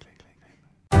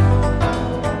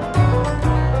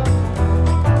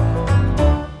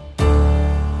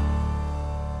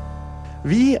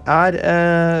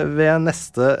 ved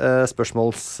neste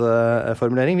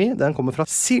spørsmålsformulering. Den kommer fra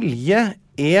Silje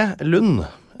E. Lund.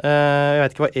 Jeg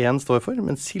vet ikke hva en står for,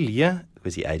 men Silje, skal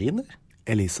vi si R-en?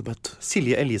 Elisabeth.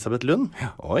 Silje Elisabeth Lund. Ja.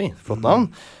 Oi, flott navn.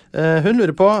 Hun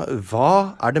lurer på,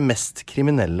 hva det mest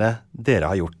kriminelle dere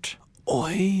har gjort?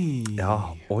 Oi!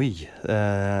 Ja, oi,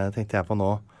 tenkte jeg på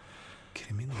nå.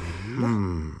 Kriminelle?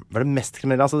 Hva det mest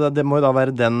kriminelle? Altså, det må jo da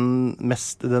være den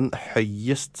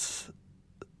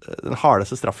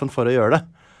hardeste straffen for å gjøre det.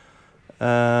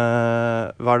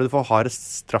 Hva det du får hardest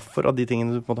straff for av de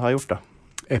tingene du måtte ha gjort da?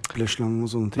 Epleslang og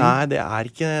sånne ting? Nei, det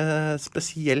ikke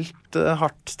spesielt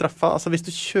hardt straffa. Altså, hvis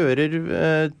du kjører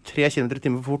 3 km i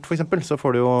timen for fort, for eksempel, så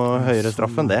får du jo høyere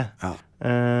straff enn det. Ja.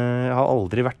 Jeg har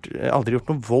aldri gjort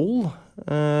noe vold.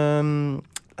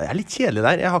 Jeg litt kjedelig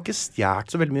der. Jeg har ikke stjert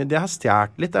så veldig mye. Det jeg har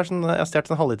stjert litt, jeg har stjert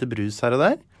en halvliter brus her og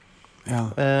der. Ja.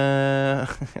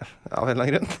 Av en eller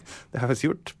annen grunn. Det har jeg faktisk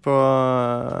gjort på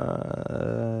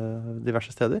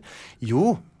diverse steder.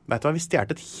 Jo, vet du hva, vi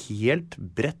stjerte et helt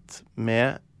brett med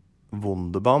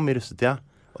Wunderbaum i russetida.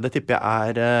 Og det tipper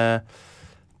jeg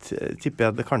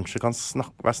det kanskje kan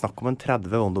være snakk om en 30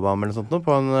 Wunderbaum eller sånt nå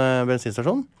på en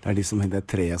bensinstasjon. Det det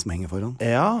treet som henger foran?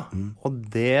 Ja, og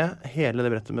hele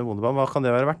det brettet med Wunderbaum, hva kan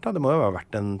det være verdt da? Det må jo være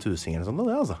verdt en 1000 eller sånt nå,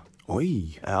 det altså.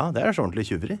 Oi! Ja, det så ordentlig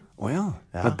tyveri. Ja,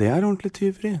 det ordentlig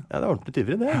tyveri. Ja, det ordentlig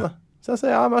tyveri, det altså. Så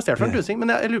jeg har stjert for en 1000,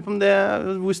 men jeg lurer på om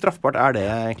hvor straffbart det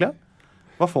egentlig?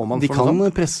 Hva får man for noe sånt? De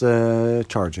kan presse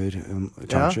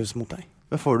charges mot deg.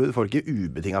 Men får du ikke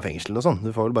ubetinget fengsel og sånn?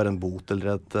 Du får vel bare en bot eller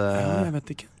et jeg vet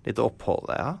ikke. Litt opphold,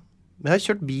 ja. Men jeg har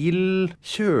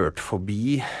kjørt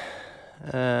forbi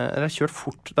eller jeg har kjørt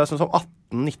fort. Det sånn som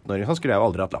 18-19-åring, sånn skulle jeg jo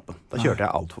aldri hatt lappen. Da kjørte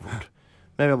jeg alt for fort.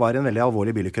 Men jeg var i en veldig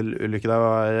alvorlig bilulykke da jeg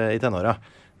var i tenåra.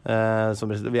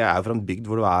 Vi jo fra en bygd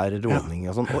hvor det rådning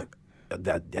og sånn. Og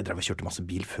jeg drev og kjørte masse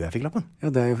bil før jeg fikk lappen. Ja,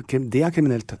 det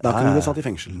kriminelt. Da kan du bli satt i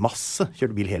fengsel. Masse.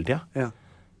 Kjørte bil hele tida. Ja.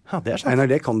 Ja, det sant. Nei,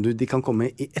 de kan komme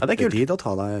i ettertid og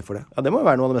ta deg for det. Ja, det må jo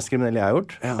være noe av det mest kriminelle jeg har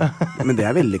gjort. Ja, men det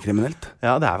veldig kriminelt.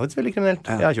 Ja, det faktisk veldig kriminelt.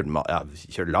 Ja. Jeg har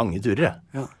kjørt lange turer, jeg.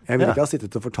 Ja. Jeg vil ikke ha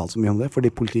sittet og fortalt så mye om det,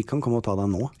 fordi politiet kan komme og ta deg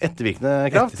nå. Ettervirkende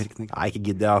kraft? Nei, ikke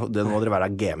gidd. Det må dere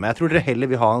være game. Jeg tror dere heller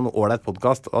vil ha en ålreit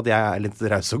podcast, og at jeg litt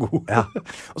raus og god. Ja.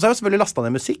 Og så har jeg selvfølgelig lastet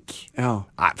ned musikk. Ja.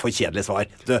 Nei, for kjedelig svar.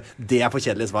 Det for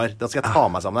kjedelig svar. Da skal jeg ta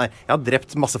meg sammen her. Jeg har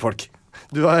drept masse folk.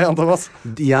 Du Jan Thomas?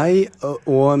 Jeg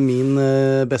og min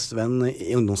bestevenn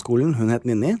i ungdomsskolen, hun het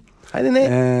Ninni. Hei Ninni.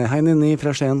 Hei Ninni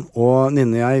fra Skien. Og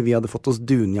Ninni og jeg, vi hadde fått oss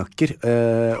dunjakker.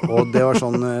 Og det var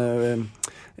sånn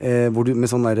hvor du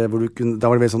kunne, da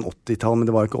var det vel sånn 80-tall, men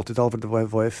det var jo ikke 80-tall, for det var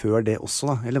jo før det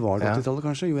også da. Eller var det 80-tallet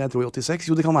kanskje? Jo, jeg tror 86.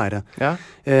 Jo, det kan være. Ja.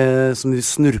 Som de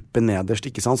snurper nederst,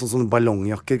 ikke sant? Sånn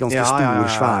balongjakker, ganske store,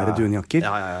 svære dunjakker.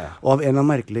 Ja. Og av en eller annen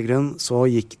merkelig grunn så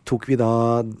tok vi da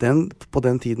på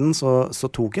den tiden så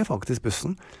tok jeg faktisk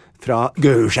bussen fra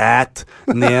Gulset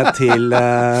ned til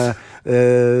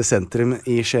sentrum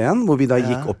i Skien, hvor vi da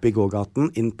gikk opp i gågaten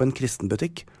inn på en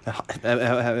kristenbutikk.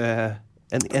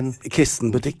 En kristen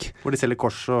butikk. Hvor de selger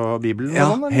kors og Bibelen? Ja,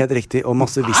 og sånn, helt riktig. Og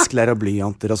masse visklær og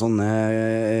blyanter og sånne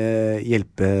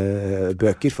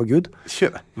hjelpebøker for Gud.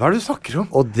 Hva det du snakker om?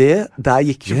 Og der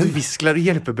gikk vi. Visklær og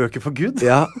hjelpebøker for Gud?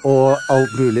 Ja, og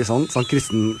alt mulig sånn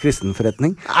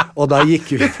kristenforretning. Og da gikk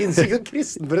vi. Det finnes ikke en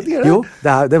kristenforretning, er det? Jo,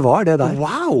 det var det der.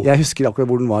 Wow! Jeg husker akkurat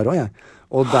hvor den var også, jeg.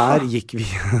 Og der gikk vi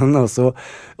og så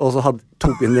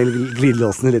tok vi inn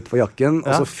glidelåsene litt på jakken,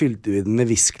 og så fylte vi den med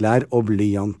visklær og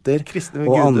blyanter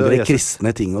og andre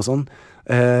kristne ting og sånn.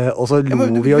 Og så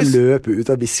lo vi og løp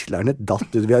ut av visklærne, datt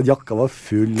ut, jakka var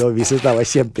full, og vi syntes det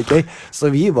var kjempegøy.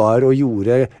 Så vi var og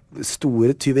gjorde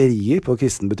store tyverier på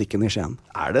kristenbutikken i Skien.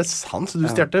 Er det sant? Så du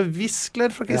stjerte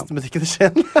visklær fra kristenbutikken i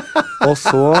Skien? Og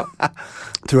så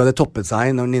tror jeg det toppet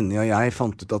seg når Ninni og jeg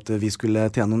fant ut at vi skulle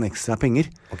tjene noen ekstra penger.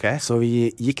 Okay. Så vi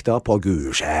gikk da på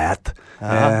Gulset.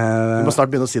 Du må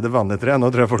snart begynne å si det vanlig, tror jeg. Nå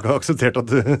tror jeg folk har akseptert at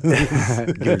du...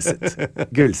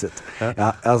 Gulset.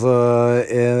 Ja, altså,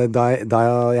 da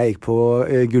jeg gikk på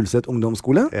Gulset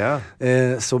ungdomsskole,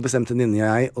 så bestemte Ninni og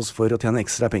jeg oss for å tjene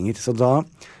ekstra penger. Så da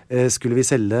skulle vi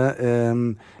selge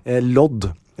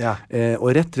lodd. Ja.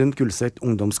 Og rett rundt Gulset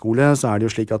ungdomsskole så det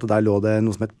jo slik at der lå det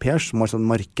noe som het Pers, som var sånn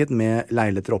marked med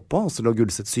leiligheter oppå, og så lå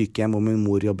Gulset sykehjem hvor min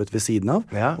mor jobbet ved siden av,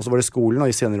 og så var det skolen, og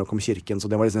i senere kom kirken,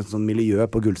 så det var liksom et sånn miljø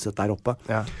på Gulset der oppe.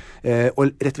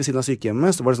 Og rett ved siden av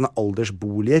sykehjemmet så var det sånne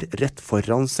aldersboliger rett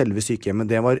foran selve sykehjemmet.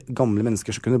 Det var gamle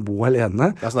mennesker som kunne bo alene.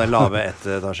 Ja, sånne lave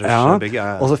etasjers bygg.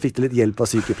 Og så fikk de litt hjelp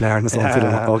av sykepleierne.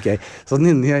 Okay. Så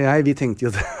Ninni og jeg, vi tenkte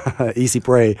jo easy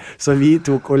pray. Så vi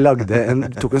tok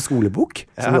en skolebok,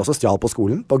 som vi også stjal på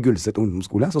skolen, på Gulset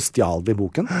ungdomsskole, så stjal vi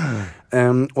boken.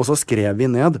 Og så skrev vi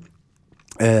ned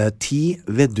 10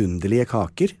 vedunderlige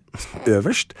kaker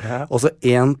øverst, og så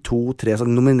 1, 2, 3, så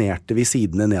nominerte vi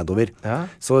sidene nedover.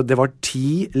 Så det var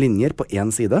 10 linjer på en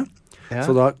side.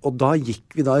 Så og da gikk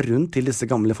vi da rundt til disse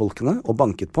gamle folkene og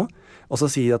banket på, og så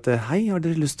sier de at hei, har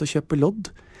dere lyst til å kjøpe lodd?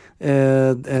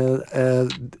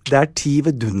 Det 10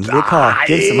 vedunderlige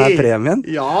kaker som premien.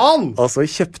 Jan! Og så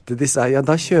kjøpte de seg,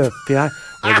 da kjøper jeg,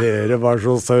 og dere var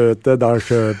så søte, da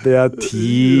kjøper jeg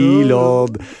 10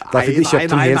 lodd. Da fikk de kjøpt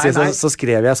en hel side, så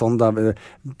skrev jeg sånn da,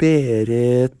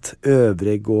 Berit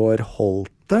Øvregård Holte,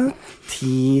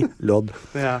 10 lodd.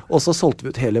 Og så solgte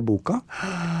vi ut hele boka,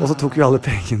 og så tok vi alle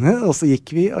pengene, og så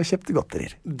gikk vi og kjøpte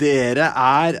godterier. Dere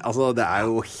altså det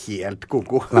jo helt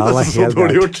koko. Ja, det var helt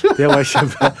dårlig gjort. Det var så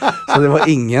det var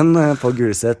ingen på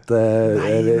Gulset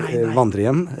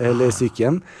vandrehjem eller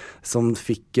sykehjem som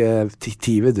fikk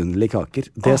 10 vidunderlige kaker.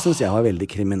 Det synes jeg var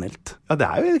veldig kriminelt. Ja, det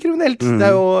jo veldig kriminelt.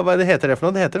 Det jo, hva heter det for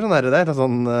noe? Det heter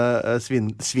sånn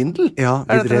svindel. Ja,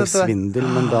 vi drev svindel,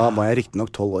 men da var jeg riktig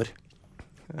nok 12 år.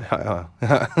 Ja.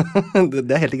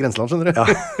 Det helt i grenseland, skjønner du. Ja.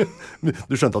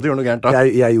 Du skjønte at du gjorde noe gærent da.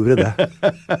 Jeg gjorde det.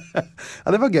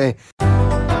 Ja, det var gøy.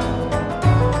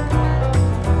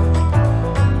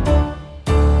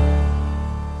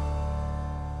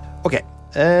 Ok,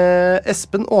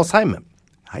 Espen Åsheim.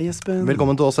 Hei, Espen.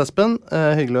 Velkommen til oss, Espen.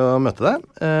 Hyggelig å møte deg.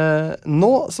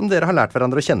 Nå som dere har lært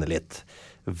hverandre å kjenne litt,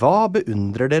 hva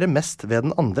beundrer dere mest ved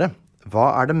den andre?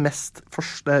 Hva det mest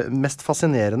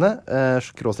fascinerende,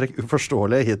 skråstrek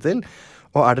uforståelige hittil?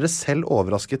 Og dere selv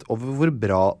overrasket over hvor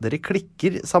bra dere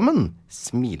klikker sammen?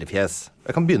 Smilefjes.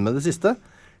 Jeg kan begynne med det siste.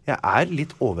 Jeg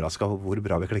litt overrasket over hvor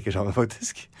bra vi klikker sammen,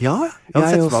 faktisk. Ja, jeg hadde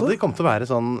sett også. For meg at det kom til å være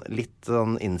litt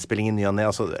sånn innspilling i ny og ne.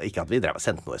 Altså, ikke at vi drev og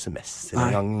sendte noe SMS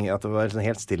en gang, at det var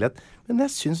helt stillhet. Men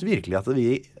jeg synes virkelig at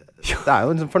det jo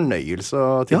en fornøyelse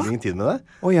å tilbringe tid med det.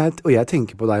 Og jeg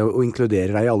tenker på deg og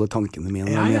inkluderer deg i alle tankene mine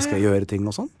når jeg skal gjøre ting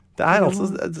og sånn. Det altså,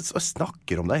 jeg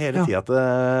snakker om deg hele tiden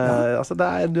altså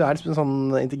du liksom en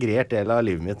sånn integrert del av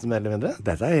livet mitt, mer eller mindre.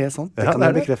 Dette helt sant. Det kan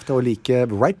jeg bekrefte og like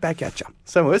right back at you.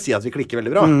 Så jeg må jo si at vi klikker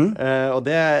veldig bra. Og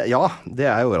det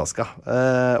jeg overrasket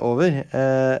over.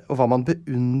 Og hva man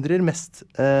beundrer mest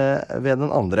ved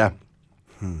den andre.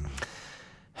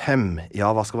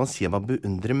 Ja, hva skal man si om man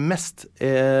beundrer mest?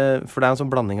 For det en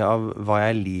sånn blanding av hva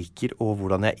jeg liker og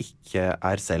hvordan jeg ikke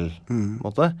selv, på en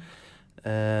måte.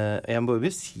 Jeg må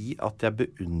jo si at jeg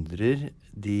beundrer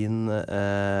din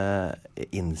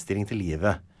innstilling til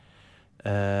livet.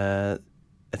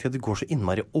 Jeg tror at du går så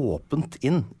innmari åpent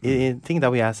inn i ting. Der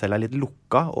hvor jeg selv litt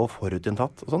lukka og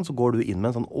forutinntatt, og sånn, så går du inn med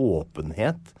en sånn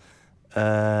åpenhet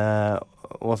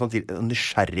og samtidig en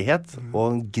nysgjerrighet og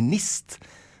en gnist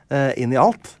inn i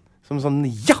alt. Som sånn,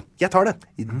 ja, jeg tar det!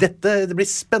 Det blir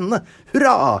spennende!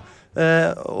 Hurra!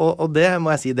 Og det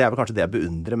må jeg si, det vel kanskje det jeg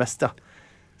beundrer mest, ja.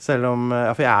 Selv om,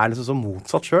 for jeg liksom så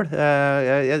motsatt selv.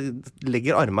 Jeg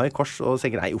legger armene i kors og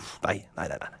tenker, nei,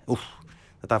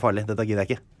 dette farlig, dette gidder jeg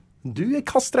ikke. Du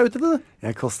kaster deg ut i det.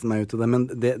 Jeg kaster meg ut i det, men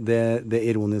det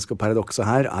ironiske og paradokset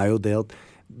her jo det at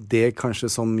det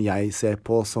kanskje som jeg ser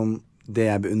på som det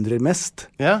jeg beundrer mest,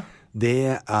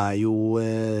 det jo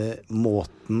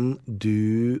måten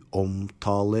du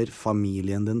omtaler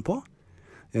familien din på.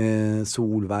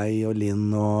 Solveig og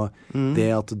Linn og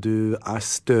det at du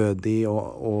stødig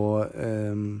og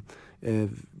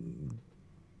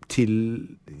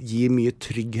gir mye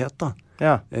trygghet da,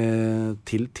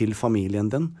 til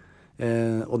familien din.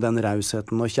 Og den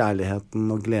rausheten og kjærligheten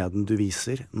og gleden du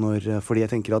viser fordi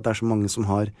jeg tenker at det så mange som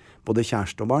har både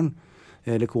kjæreste og barn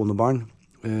eller konebarn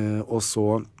og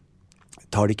så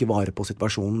tar de ikke vare på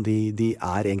situasjonen. De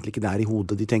egentlig ikke der i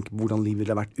hodet. De tenker på hvordan livet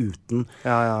ville vært uten.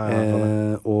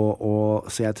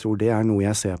 Så jeg tror det noe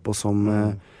jeg ser på som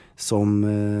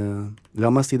la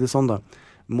meg si det sånn da,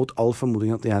 mot all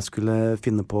formodning at jeg skulle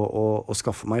finne på å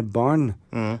skaffe meg barn,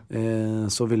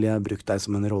 så ville jeg brukt deg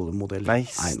som en rollemodell.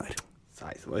 Einar.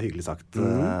 Nei, det var hyggelig sagt.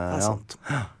 Det sant.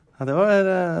 Ja, det var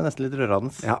nesten litt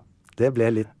rørende. Ja, det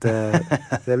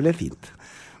ble fint.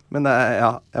 Men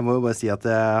jeg må jo bare si at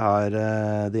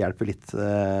det hjelper litt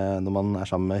når man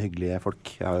sammen med hyggelige folk.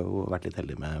 Jeg har jo vært litt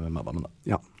heldig med Mabbamen da.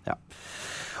 Ja.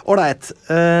 Alright,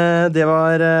 det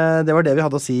var det vi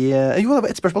hadde å si. Jo, det var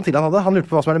et spørsmål til han hadde. Han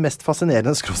lurte på hva som det mest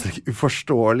fascinerende skråstrek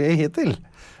uforståelige hittil.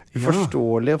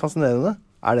 Uforståelig og fascinerende.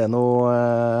 Det noe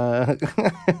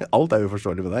alt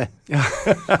uforståelig med deg.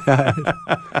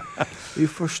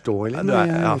 Uforståelig?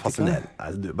 Fascinerende.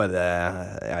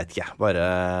 Jeg vet ikke. Bare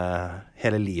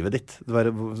hele livet ditt.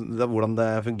 Hvordan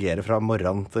det fungerer fra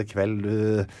morgen til kveld.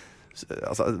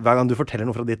 Hver gang du forteller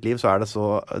noe fra ditt liv, så det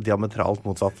så diametralt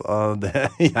motsatt av det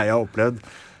jeg har opplevd.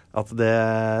 At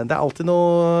det alltid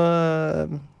noe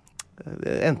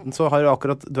Enten så har du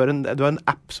akkurat du har en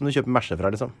app som du kjøper merse fra,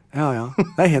 liksom. Ja.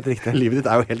 Det helt riktig. Livet ditt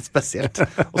jo helt spesielt.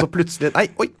 Og så plutselig nei,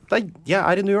 jeg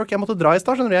i New York. Jeg måtte dra i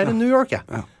stad, skjønner du. Jeg i New York, jeg.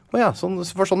 Ja. Sånn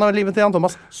livet til Jan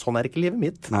Thomas. Sånn det ikke livet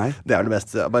mitt. Nei. Det det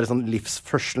mest, bare sånn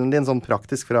livsførselen din, sånn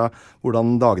praktisk fra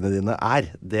hvordan dagene dine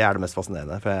det det mest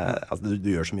fascinerende. For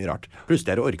du gjør så mye rart.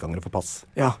 Plutselig du orkanger for pass.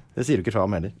 Ja. Det sier du ikke fra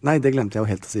om heller. Nei, det glemte jeg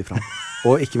jo helt å si fra.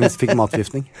 Og ikke minst fikk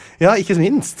matforgiftning. Ja, ikke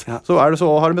minst. Ja. Så har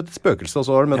du møtt spøkelse, og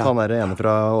så har du møtt han der ene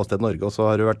fra Åsted Norge, og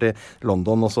så har du vært i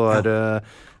London, og så har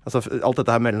alt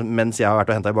dette her mens jeg har vært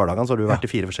og hentet i barnehagen, så har du vært i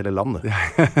 4 forskjellige land.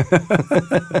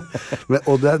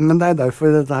 Men det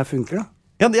derfor dette her funker, da.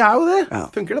 Ja, det jo det. Ja.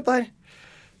 Funker dette her.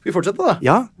 Skal vi fortsette da?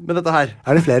 Ja. Med dette her.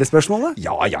 Det flere spørsmål da?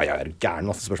 Ja, gæren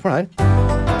masse spørsmål her.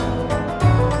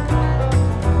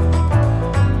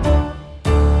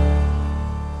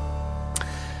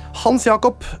 Hans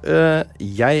Jakob,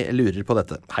 jeg lurer på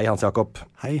dette. Hei, Hans Jakob.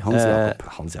 Hei, Hans Jakob.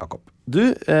 Hans Jakob.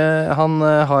 Du, han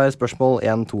har spørsmål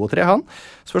 1, 2 og 3, han.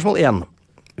 Spørsmål 1.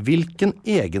 Hvilken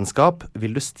egenskap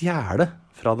vil du stjele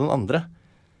fra den andre?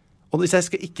 Og hvis jeg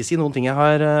skal ikke si noen ting jeg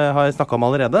har snakket om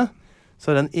allerede,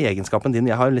 så den egenskapen din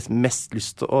jeg har mest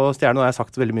lyst til å stjele. Nå har jeg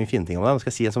sagt veldig mye fine ting om deg. Nå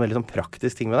skal jeg si en sånn veldig sånn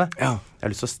praktisk ting med deg. Ja. Jeg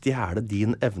har lyst til å stjele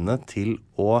din evne til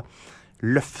å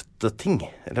løfte ting,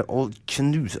 eller å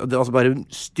knuse, altså bare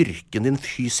styrken din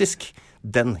fysisk,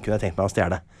 den kunne jeg tenkt meg å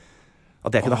stjele.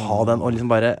 At jeg kunne ha den, og liksom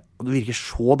bare, og det virker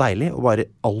så deilig, å bare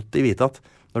alltid vite at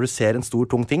når du ser en stor,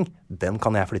 tung ting, den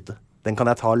kan jeg flytte. Den kan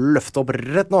jeg ta og løfte opp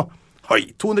rett nå. Hoi,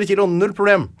 200 kilo, null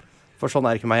problem. For sånn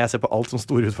det ikke meg, jeg ser på alt som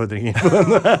store utfordringer.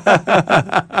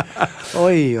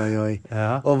 Oi.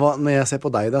 Ja. Og når jeg ser på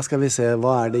deg da, skal vi se,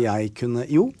 hva det jeg kunne...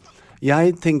 Jo,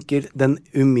 jeg tenker den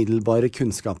umiddelbare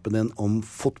kunnskapen din om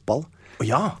fotball.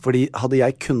 Ja. Fordi hadde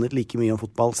jeg kunnet like mye om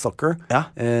fotball, soccer, Ja.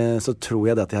 Så tror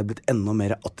jeg det at jeg hadde blitt enda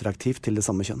mer attraktivt til det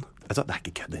samme kjønn. Altså, det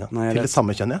ikke kødd engang. Nei, jeg Til vet. det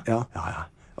samme kjønn, ja? Ja.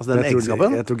 Altså den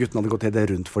egenskapen? Jeg tror guttene hadde gått helt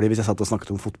rundt for det hvis jeg satt og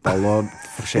snakket om fotball og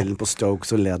forskjellen på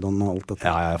Stokes og Ledon og alt dette.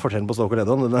 Ja, forskjellen på Stoke og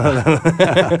Ledon.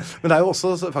 Men det jo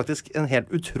også faktisk en helt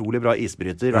utrolig bra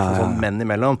isbryter, i hvert fall sånn menn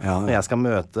imellom. Ja. Når jeg skal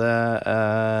møte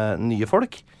nye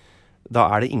folk, da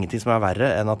det ingenting som verre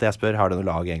enn at jeg spør, har du noe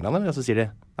lag i England, eller? Og så sier de,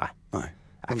 nei.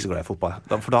 Jeg ikke så glad i fotball.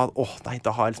 For da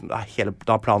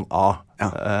har plan A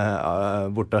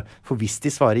borte. For hvis de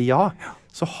svarer ja,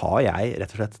 så har jeg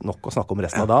rett og slett nok å snakke om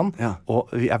resten av dagen. Ja.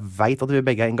 Og jeg vet at vi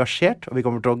begge engasjert, og vi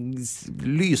kommer til å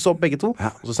lyse opp begge to.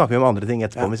 Ja. Og så snakker vi om andre ting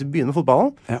etterpå. Hvis vi begynner med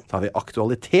fotballen, så har vi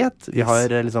aktualitet, vi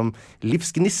har liksom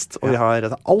livsgnist, og vi har,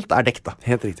 alt dekt da.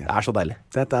 Helt riktig. Det så deilig.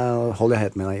 Dette holder jeg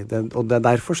helt med deg. Og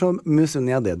derfor så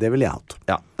misunner jeg det. Det vil jeg ha.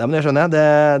 Ja, men det skjønner jeg.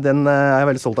 Den jeg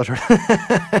veldig stolt av selv.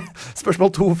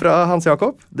 Spørsmål 2 fra Hans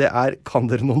Jakob. Det kan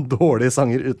dere noen dårlige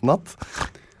sanger utenat?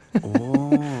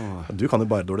 Du kan jo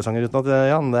bare dårlige sanger utenat,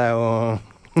 Jan. Det jo...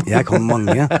 Jeg kan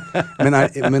mange.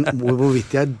 Men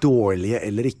hvorvidt jeg dårlige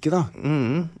eller ikke, da?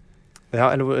 Ja,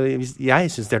 eller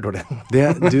jeg synes de dårlige.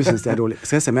 Du synes de dårlige.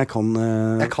 Skal jeg se om jeg kan...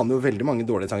 Jeg kan jo veldig mange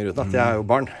dårlige sanger utenat. Jeg jo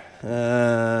barn.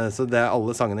 Så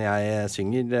alle sangene jeg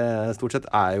synger stort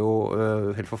sett jo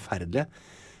helt forferdelige.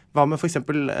 Hva med for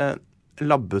eksempel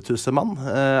Labbetussemann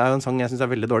jo en sang jeg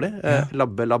synes veldig dårlig.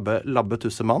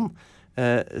 Labbetussemann.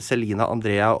 Selina,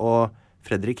 Andrea og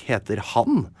Fredrik heter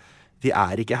han. De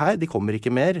ikke her, de kommer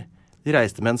ikke mer. De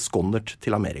reiste med en skonnert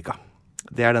til Amerika.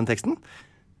 Det den teksten.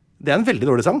 Det en veldig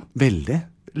dårlig sang. Veldig.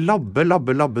 Labbe,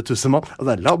 tussemann.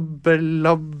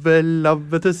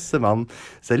 Labbe, tussemann.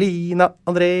 Selina,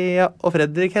 Andrea og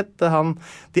Fredrik hette han.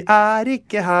 De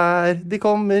ikke her, de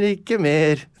kommer ikke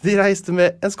mer. De reiste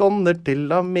med en skonnert til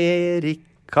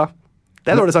Amerika. Det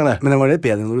en dårlig sang, det. Men den var litt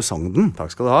bedre når du sang den. Takk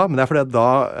skal du ha. Men det fordi at da,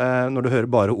 når du hører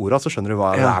bare orda, så skjønner du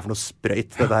hva det for noe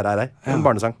sprøyt dette her En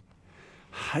barnesang.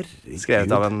 Herregud.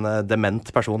 Skrevet av en dement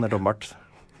person, helt åpenbart.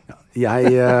 Jeg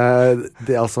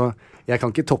kan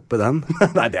ikke toppe den.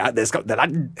 Nei,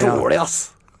 den dårlig,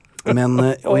 ass. Men,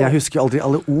 og jeg husker aldri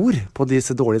alle ord på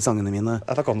disse dårlige sangene mine.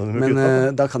 Ja, da kan du men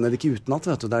da kan jeg det ikke utenat,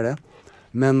 vet du, det det.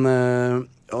 Men,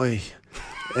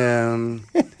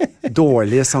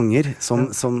 dårlige sanger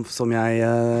som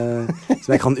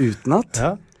jeg kan utenat.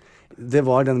 Ja. Det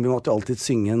var den vi måtte alltid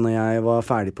synge når jeg var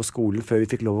ferdig på skolen før vi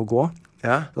fikk lov å gå.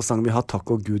 Ja. Da sang vi «Ha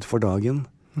takk og Gud for dagen».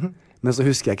 Men så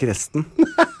husker jeg ikke resten.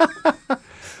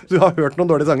 Du har hørt noen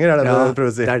dårlige sanger, det du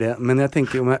prøver å si? Det det. Men jeg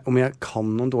tenker om jeg kan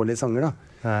noen dårlige sanger da.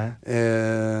 Nei.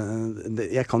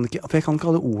 Jeg kan ikke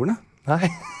alle ordene.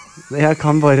 Nei. Jeg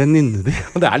kan bare nynne de.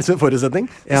 Det liksom en forutsetning.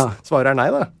 Ja. Svaret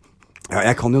nei, da. Ja,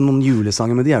 jeg kan jo noen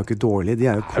julesanger, men de jo ikke dårlige. De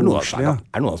jo koselige.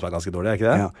 Noen som ganske dårlige, ikke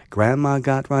det? Ja. Grandma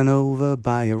got run over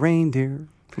by a reindeer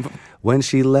when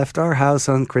she left our house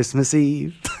on Christmas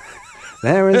Eve.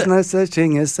 There is no such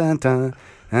thing as Santa,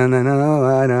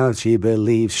 She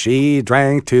believes she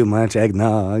drank too much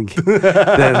eggnog.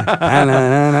 Det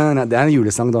er en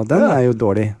julesang da. Den er jo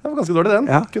dårlig. Det var ganske dårlig den.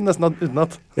 Ja. Kunne nesten hatt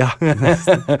utenat. Ja.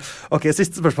 Ok,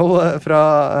 siste spørsmål fra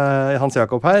Hans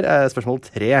Jakob her. Spørsmål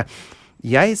 3.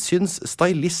 Jeg syns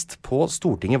stylist på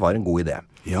Stortinget var en god idé.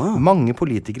 Ja. Mange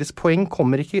politikeres poeng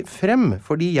kommer ikke frem,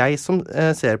 fordi jeg som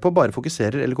ser på bare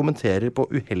fokuserer eller kommenterer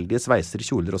på uheldige sveiser,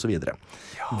 kjoler og så videre.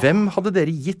 Hvem hadde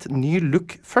dere gitt ny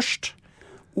look først?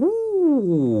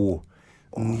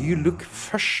 Ny look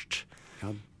først. Ja,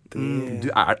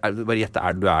 Er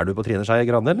du på Trine Skei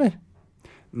Grande, eller?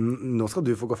 Nå skal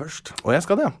du få gå først. Jeg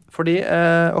skal det, ja. Fordi,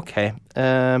 ok.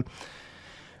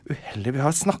 Uheldig, vi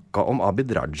har snakket om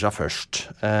Abid Raja først.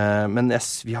 Men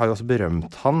vi har jo også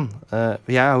berømt han.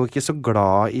 Jeg er jo ikke så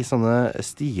glad i sånne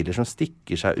stiler som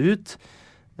stikker seg ut.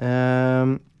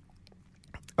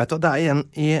 Vet du hva, det er en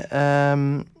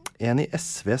i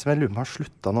SV som jeg lurer på har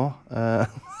sluttet nå.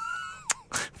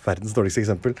 Verdens dårligste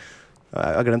eksempel.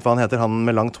 Jeg har glemt hva han heter, han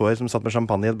med langt hår som satt med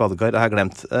champagne i et badekar. Jeg har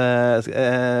glemt.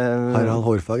 Harald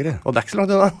Hårfagre. Og det er ikke så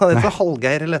langt unna. Han heter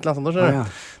Hallgeir eller et eller annet sånt. Ja.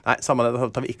 Nei, samme det,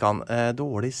 tar vi ikke han.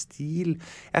 Dårlig stil.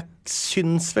 Jeg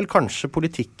syns vel kanskje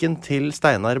politikken til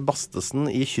Steinar Bastesen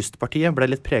i Kystpartiet ble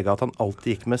litt preget av at han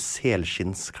alltid gikk med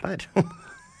selskinnsklær.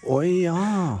 Ja.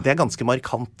 Det er ganske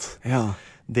markant. Ja.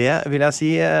 Det vil jeg si,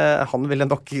 han ville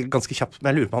nok ganske kjapt, men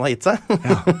jeg lurer på om han har gitt seg.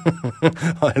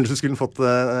 Ja. Ellers skulle han fått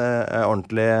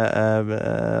ordentlig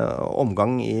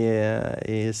omgang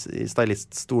i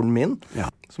styliststolen min. Ja.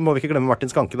 Så må vi ikke glemme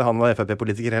Martin Skanke, da han var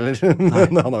FrP-politiker heller.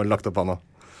 Han har vel lagt opp han også.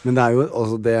 Men det er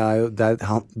jo,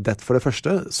 for det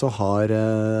første så har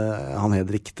han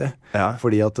helt riktig. Ja.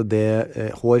 Fordi at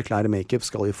hår, klær og make-up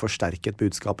skal jo forsterke et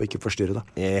budskap og ikke forstyrre det.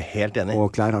 Jeg er helt enig.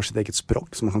 Og klær har sitt eget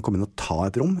språk, så man kan komme inn og ta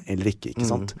et rom, eller ikke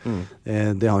sant?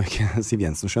 Det har jo ikke Siv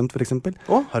Jensen skjønt, for eksempel.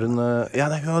 Har hun...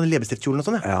 hun hadde leppestiftkjolen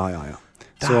og sånn, ja.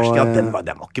 Den var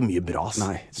ikke mye bra.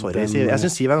 Nei, sorry. Jeg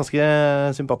synes Siv er ganske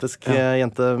sympatisk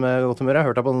jente med godt humør. Jeg har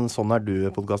hørt deg på den Sånn er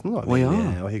du-podcasten.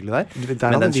 Det var hyggelig der.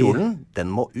 Men den kjolen,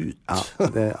 den må ut. Ja,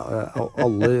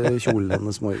 alle kjolene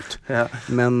hennes må ut. Ja.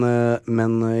 Men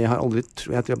jeg har aldri, jeg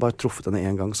tror jeg bare truffet henne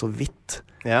en gang så vidt.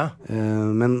 Ja.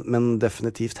 Men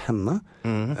definitivt henne.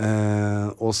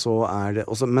 Og så det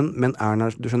også, men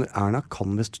Erna, du skjønner, Erna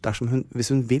kan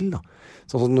hvis hun vil da.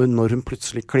 Sånn som når hun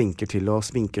plutselig klinker til og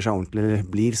sminker seg ordentlig, eller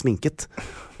blir sminket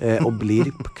og blir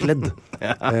kledd,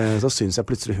 så synes jeg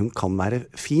plutselig hun kan være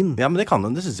fin. Ja, men det kan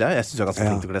hun, det synes jeg. Jeg synes hun er ganske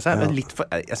flink til å kle seg. Men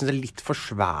jeg synes det er litt for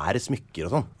svære smykker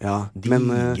og sånn. Ja,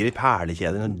 digre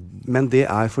perlekjeder. Men det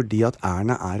er fordi at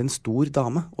Erna er en stor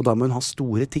dame, og da må hun ha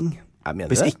store ting.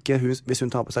 Hvis hun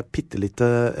tar på seg pittelite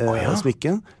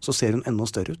smykke, så ser hun enda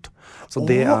større ut. Så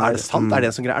det er det sant? Er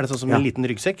det sånn som en liten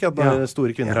ryggsekk? At når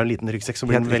store kvinner har en liten ryggsekk, så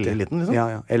blir den veldig liten, liksom?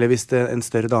 Ja. Eller hvis en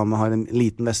større dame har en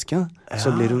liten veske,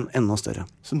 så blir hun enda større.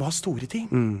 Så hun må ha store ting?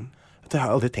 Det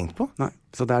har jeg aldri tenkt på. Nei,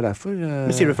 så det er derfor...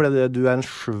 Men sier du fordi du er en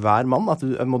svær mann, at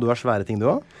må du ha svære ting du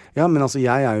også? Ja, men altså,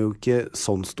 jeg er jo ikke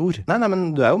sånn stor. Nei,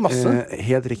 men du er jo masse.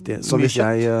 Helt riktig. Så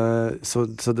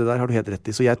det der har du helt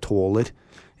rett i. Så jeg tåler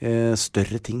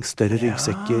større ting, større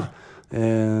ryggsekker,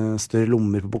 større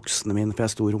lommer på buksene mine, for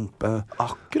jeg har stor rumpe.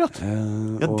 Akkurat.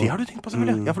 Det har du tenkt på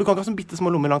selvfølgelig. Ja, for du kan ikke ha sånn bitte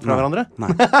små lommer langt fra hverandre. Nei.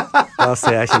 Da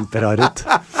ser jeg kjemperar ut.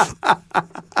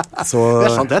 Så, det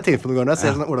er sant, jeg har tenkt på noen ganger når jeg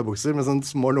ser sånne olabukser med sånne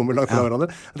små lommer langt fra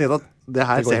hverandre. Jeg tenker at det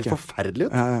her ser helt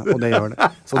forferdelig ut. Ja, og det gjør det.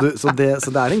 Så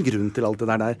det er en grunn til alt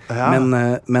det der. Ja.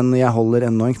 Men jeg holder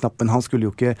enda en knapp, men han skulle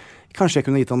jo ikke... Kanskje jeg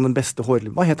kunne gitt han den beste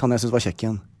hårlivet. Hva het han jeg synes var kjekk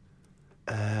igjen?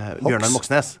 Bjørnar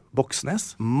Moxnes.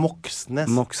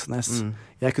 Moxnes.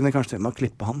 Jeg kunne kanskje tenke meg å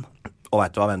klippe han. Og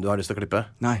vet du hvem du har lyst til å klippe?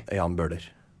 Nei. Jan Bøhler.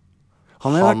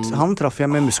 Han traff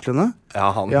jeg med musklene.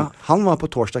 Ja, han var på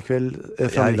torsdag kveld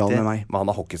fra Nydalen med meg. Men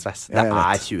han har hockeysveis. Det er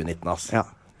 2019, ass. Ja.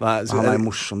 Han er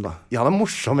morsom da. Ja, han er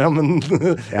morsom, men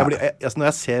når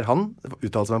jeg ser han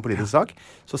uttale seg om en politisk sak,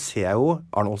 så ser jeg jo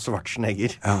Arnold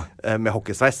Schwarzenegger med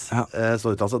hockeysveis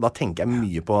så uttale seg. Da tenker jeg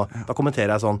mye på, da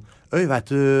kommenterer jeg sånn, vet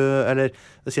du, eller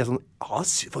det sier jeg sånn,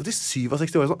 faktisk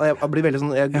 67 år sånn. Jeg blir veldig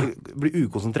sånn, jeg blir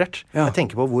ukonsentrert. Jeg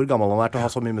tenker på hvor gammel han er til å ha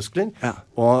så mye muskler,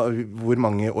 og hvor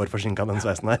mange år forsinket den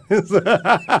sveisen er.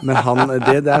 Men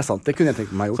det er sant, det kunne jeg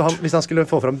tenkt meg gjort. Så hvis han skulle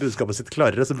få fram budskapet sitt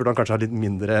klarere, så burde han kanskje ha litt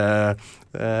mindre,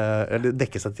 eller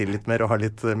dekke seg til litt mer og ha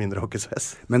litt mindre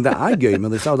hockeysveis. Men det er gøy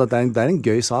med disse, og det er en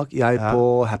gøy sak. Jeg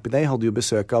på Happy Day hadde jo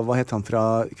besøk av, hva het han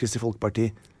fra Kristelig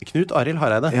Folkeparti? Knut Arild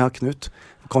Hareide. Ja, Knut.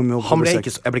 Jeg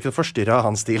ble ikke forstyrret av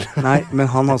hans stil. Nei, men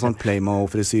han har sånn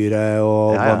Playmo-frisyre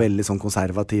og var veldig sånn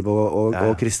konservativ og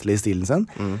kristelig i stilen sin.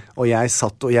 Og jeg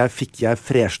satt og jeg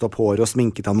fresht opp håret og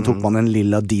sminket han og tok man en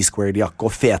lilla D-squared jakke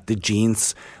og fete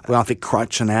jeans hvor han fikk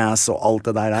crotch and ass og alt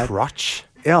det der. Crotch?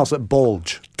 Ja, altså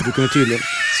bulge. Du kunne tydelig.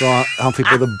 Så han fikk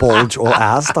både bulge og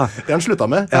ass, da. Det har han sluttet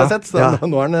med, jeg har sett. Så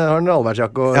nå har han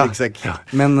allværsjakke og ryggsekk. Ja.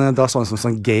 Men da så han som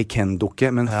sånn gay Ken-dukke,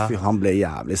 men han ble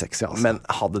jævlig sexy, altså. Men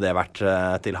hadde det vært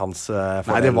til hans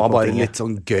fordel? Nei, det var bare litt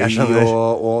sånn gøy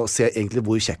å se egentlig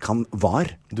hvor kjekk han var.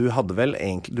 Du hadde vel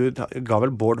egentlig, du ga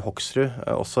vel Bård Hoksrud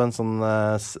også en sånn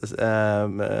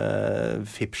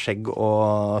fippskjegg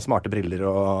og smarte briller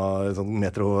og sånn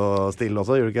metrostil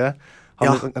også, gjorde du ikke det?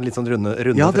 Litt sånn runde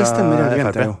ja, det stemmer, det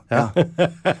glemte jeg jo. Ja.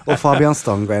 Og Fabian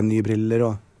Stang ga en nye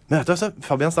briller. Men vet du, altså,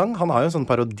 Fabian Stang, han har jo en sånn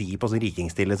parodi på sånn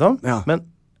rikingstil, liksom. Ja. Men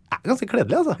er ganske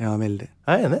kledelig, altså. Ja, veldig.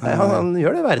 Jeg er enig. Han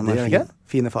gjør det verdig, gjør han ikke?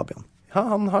 Fine Fabian. Ja,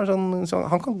 han har han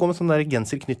kan gå med sånn der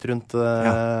genser knytt rundt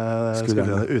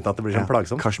skuldrene uten at det blir sånn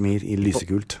plagsomt. Kasjmir i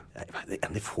lysegult. Det er en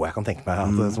av de få jeg kan tenke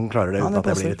meg som klarer det uten at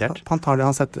jeg blir irritert.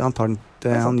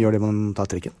 Han gjør det med å ta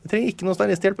trikken. Jeg trenger ikke noe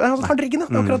stylisthjelp. Han tar trikken,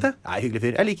 det er akkurat det. Nei, hyggelig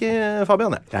fyr. Jeg liker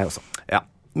Fabian, jeg. Jeg også. Ja.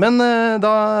 Men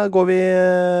da går vi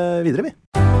videre, vi.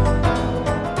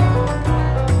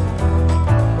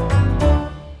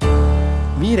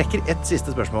 Vi rekker et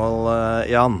siste spørsmål,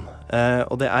 Jan.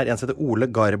 Og det er en som heter Ole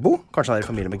Garbo. Kanskje han er i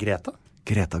familie med Greta?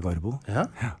 Greta Garbo? Ja.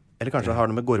 Eller kanskje han har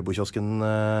noe med Garbo-kiosken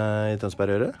i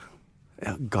Tønsberg å gjøre?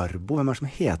 Ja, Garbo? Hvem er det som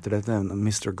heter det?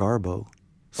 Mr. Garbo.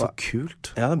 Så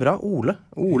kult. Ja, det er bra.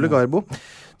 Ole Garbo.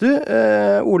 Du,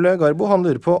 Ole Garbo, han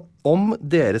lurer på om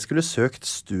dere skulle søkt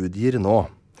studier nå.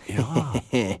 Ja.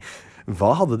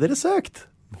 Hva hadde dere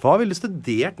søkt? Hva ville du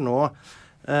studert nå,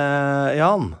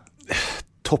 Jan?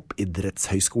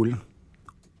 Toppidrettshøyskolen.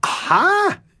 Hæ?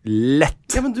 Lett.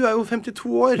 Ja, men du er jo 52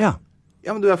 år. Ja.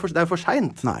 Ja, men det er for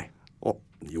sent. Nei.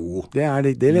 Jo. Det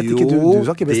vet ikke du. Du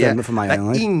skal ikke bestemme for meg. Det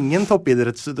er ingen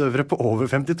toppidrettsutøvere på over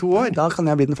 52 år. Da kan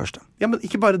jeg bli den første. Ja, men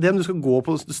ikke bare det, men du skal gå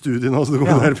på studiet nå, så du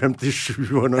kommer være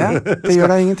 57 år nå. Ja, det gjør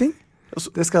deg ingenting.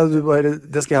 Det skal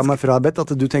jeg ha meg frabedt, at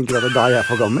du tenker at da er jeg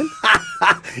for gammel.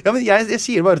 Ja, men jeg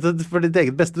sier bare for ditt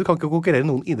eget beste. Du kan ikke konkurrere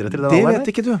noen idretter i den alderen. Det vet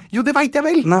ikke du. Jo, det vet jeg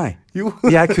vel. Nei. Jo.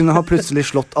 Jeg kunne ha plutselig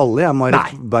slått alle. Jeg,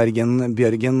 Marit, Bergen,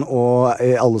 Bjørgen og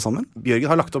alle sammen. Bjørgen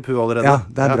har lagt opp hun allerede. Ja,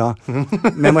 det er bra.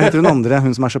 Men hva heter hun andre?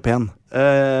 Hun som er så pen.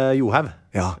 Johaug.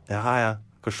 Ja.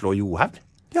 Kan slå Johaug?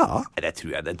 Ja. Det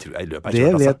tror jeg løper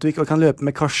det vet du ikke. Og kan løpe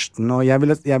med Karsten, og jeg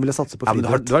ville satse på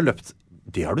friidrett. Ja, men du har løpt.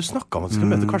 Det har du snakket om at du skal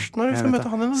møte Karsten, og du skal møte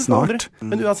han igjen. Snart.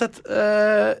 Men uansett,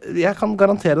 jeg kan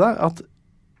garantere deg at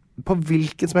på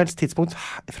hvilket som helst tidspunkt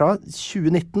fra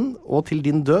 2019 og til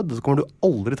din død, så kommer du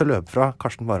aldri til å løpe fra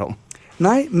Karsten Warholm.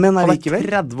 Nei, men allikevel.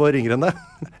 Han er 30 år yngre enn deg.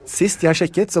 Sist jeg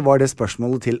sjekket, så var det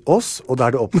spørsmålet til oss, og da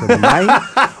er det opp til meg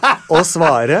å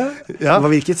svare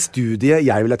hvilket studie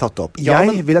jeg ville tatt opp.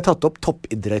 Jeg ville tatt opp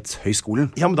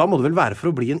Toppidrettshøyskolen. Ja, men da må det vel være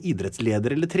for å bli en idrettsleder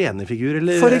eller trenerfigur,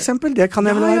 eller... For eksempel, det kan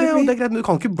jeg vel være. Ja, det er greit, men du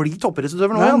kan ikke bli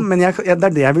toppidrettsutøver nå, Jan. Men det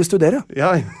er det jeg vil studere.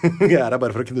 Ja, jeg er her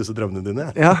bare for å knuse drømmene dine.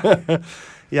 Ja.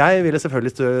 Jeg ville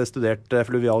selvfølgelig studert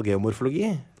fluvial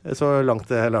geomorfologi, så langt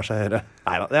det lar seg gjøre.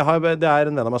 Neida, det er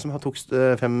en venn av meg som tok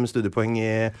 5 studiepoeng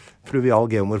i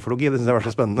fluvial geomorfologi. Det synes jeg var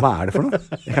så spennende. Hva er det for noe?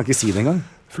 Jeg kan ikke si det engang.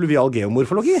 Fluvial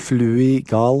geomorfologi?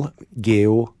 Fluvial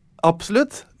geo...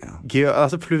 Absolutt.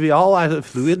 Altså fluvial er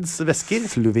fluids, væsker.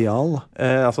 Fluvial.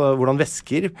 Altså hvordan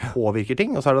væsker påvirker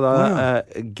ting. Og så er det da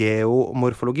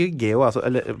geomorfologi. Geo,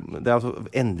 det er altså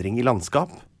endring i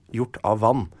landskap gjort av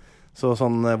vann. Så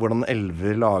sånn hvordan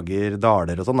elver lager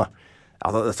daler og sånn da. Ja,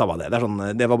 det samme det.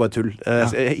 Det var bare tull. Jeg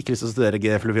har ikke lyst til å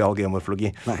studere fluvial geomorfologi.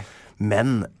 Nei.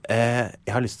 Men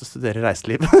jeg har lyst til å studere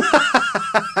reiseliv.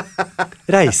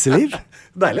 Reiseliv?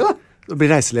 Deilig da. Du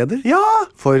blir reiseleder? Ja.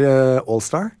 For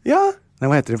Allstar? Ja. Nei,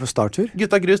 hva heter det for starttur?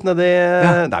 Gutta grus nedi...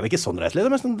 Det er vel ikke sånn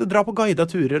reiseleder, men dra på guidet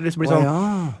turer. Liksom bli sånn,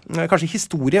 kanskje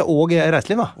historie og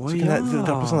reiseliv da. Så kunne jeg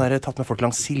dra på sånn der, tatt med folk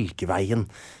langs Silkeveien.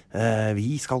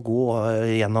 Vi skal gå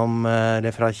gjennom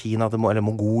fra Kina til eller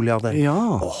Mongolia.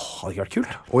 Ja. Hadde ikke vært kult?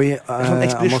 Sånn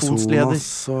ekspedisjonsleder.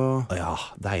 Og... Ja,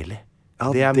 deilig. Ja,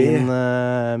 det er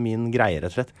min greie, rett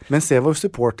og slett. Men se hvor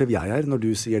supportive jeg er når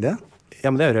du sier det.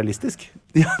 Ja, men det er jo realistisk.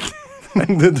 Ja.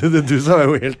 Du sa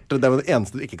jo helt... Det er jo det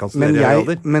eneste du ikke kan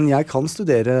studere. Men jeg kan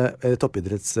studere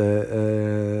toppidretts...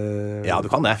 ja,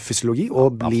 du kan det. Fysiologi,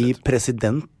 og bli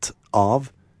president av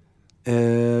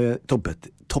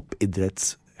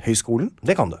toppidrettshøyskolen.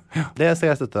 Det kan du. Ja. Det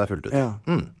skal jeg støtte deg fullt ut. Ja.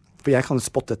 For jeg kan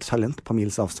spotte et talent på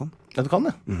mils avstand. Ja, du kan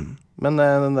det. Men det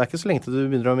er ikke så lenge til du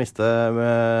begynner å miste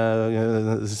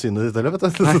synet ditt, eller vet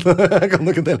du? Jeg kan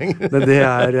jo ikke det lenger. Det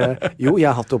er... Jo,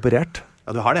 jeg har hatt det operert.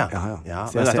 Ja, du har det, Ja.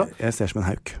 Så men vet du hva? jeg ser som en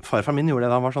hauk. Farfar min gjorde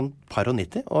det da han var sånn par og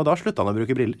 90, og da slutta han å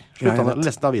bruke briller. Ja, jeg Slutta han å vet.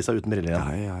 lese avisa uten briller igjen.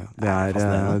 Ja.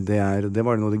 Det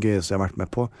var noe av det gøyeste jeg har vært med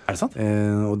på. Er det sant?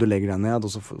 Og du legger deg ned,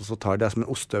 og så tar de deg som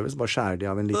en ostehøvel, så bare skjærer de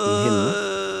av en liten hinne.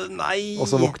 Nei! Og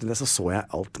så våknet jeg, så jeg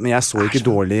alt. Men jeg så ikke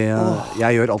dårlig.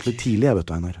 Jeg gjør alt litt tidlig, jeg vet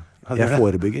du, Einar. Ja, du Jeg gjør det.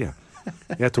 forebygger, jeg.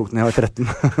 Jeg tok den da jeg var 13.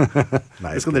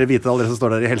 Nei, Det skal dere vite, alle dere som står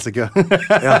der i helsekø.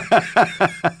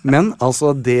 Men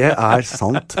altså, det er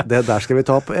sant. Det der skal vi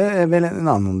ta opp vel en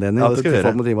annen anledning. Ja, det skal vi At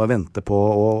gjøre. folk må drive og vente på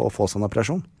å få seg en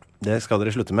operasjon. Det skal dere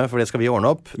slutte med, for det skal vi ordne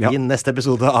opp Ja. i neste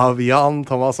episode av Jan,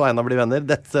 Thomas og Einar blir venner.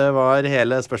 Dette var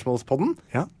hele spørsmålspodden.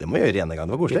 Ja. Det må vi gjøre igjen en gang.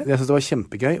 Det var koselig. Jeg synes det var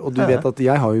kjempegøy. Og du vet at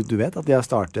jeg har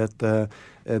startet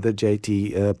The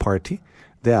JT Party.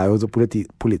 Det er jo det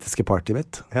politiske party,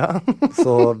 vet. Ja.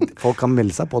 Så folk kan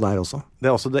melde seg på der også. Det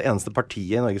er også det eneste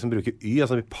partiet i Norge som bruker Y,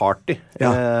 altså party,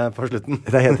 på slutten.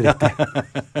 Det er helt riktig.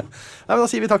 Nei, men da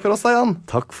sier vi takk for oss da, Jan.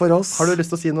 Takk for oss. Har du lyst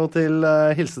til å si noe til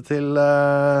hilse til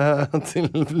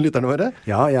lytterne våre?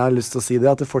 Ja, jeg har lyst til å si det.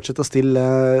 At du fortsetter å stille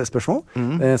spørsmål.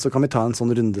 Så kan vi ta en sånn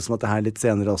runde som dette her litt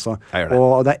senere også. Jeg gjør det.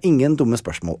 Og det er ingen dumme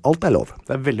spørsmål. Alt er lov.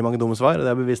 Det er veldig mange dumme svar, og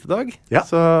det er bevist i dag. Ja.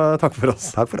 Så takk for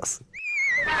oss. Takk for oss.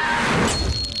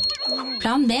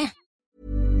 Plan B.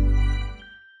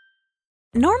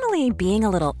 Normally, being a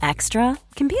little extra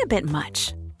can be a bit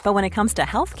much. But when it comes to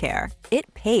healthcare,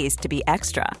 it pays to be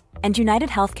extra. And United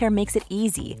Healthcare makes it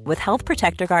easy with Health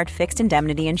Protector Guard fixed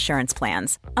indemnity insurance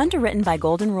plans. Underwritten by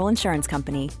Golden Rule Insurance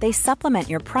Company, they supplement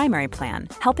your primary plan,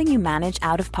 helping you manage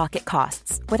out-of-pocket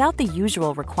costs without the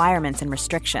usual requirements and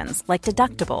restrictions like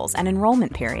deductibles and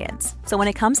enrollment periods. So when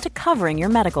it comes to covering your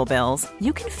medical bills,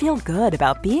 you can feel good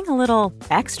about being a little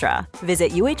extra.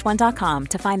 Visit uh1.com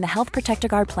to find the Health Protector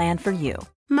Guard plan for you.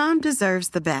 Mom deserves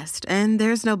the best, and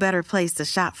there's no better place to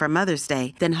shop for Mother's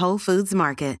Day than Whole Foods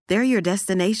Market. They're your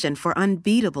destination for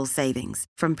unbeatable savings,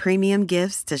 from premium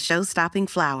gifts to show-stopping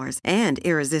flowers and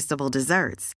irresistible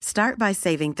desserts. Start by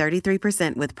saving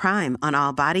 33% with Prime on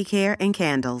all body care and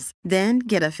candles. Then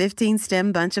get a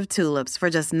 15-stem bunch of tulips for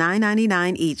just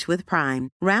 $9.99 each with Prime.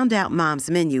 Round out Mom's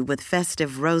menu with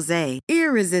festive rosé,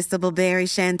 irresistible berry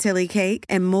chantilly cake,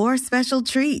 and more special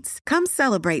treats. Come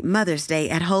celebrate Mother's Day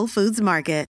at Whole Foods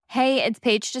Market. Hey, it's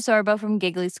Paige DeSorbo from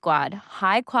Giggly Squad.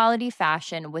 High quality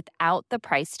fashion without the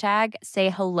price tag. Say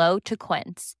hello to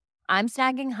Quince. I'm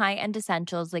snagging high-end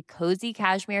essentials like cozy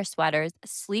cashmere sweaters,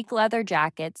 sleek leather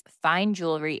jackets, fine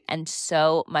jewelry, and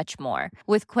so much more.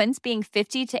 With Quince being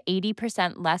 50 to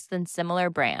 80% less than similar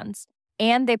brands.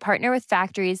 And they partner with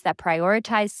factories that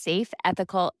prioritize safe,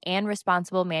 ethical, and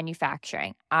responsible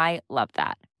manufacturing. I love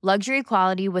that. Luxury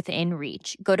quality within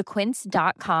reach. Go to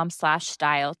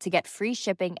quince.com/style to get free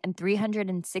shipping and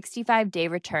 365-day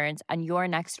returns on your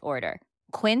next order.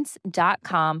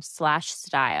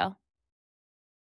 Quince.com/style.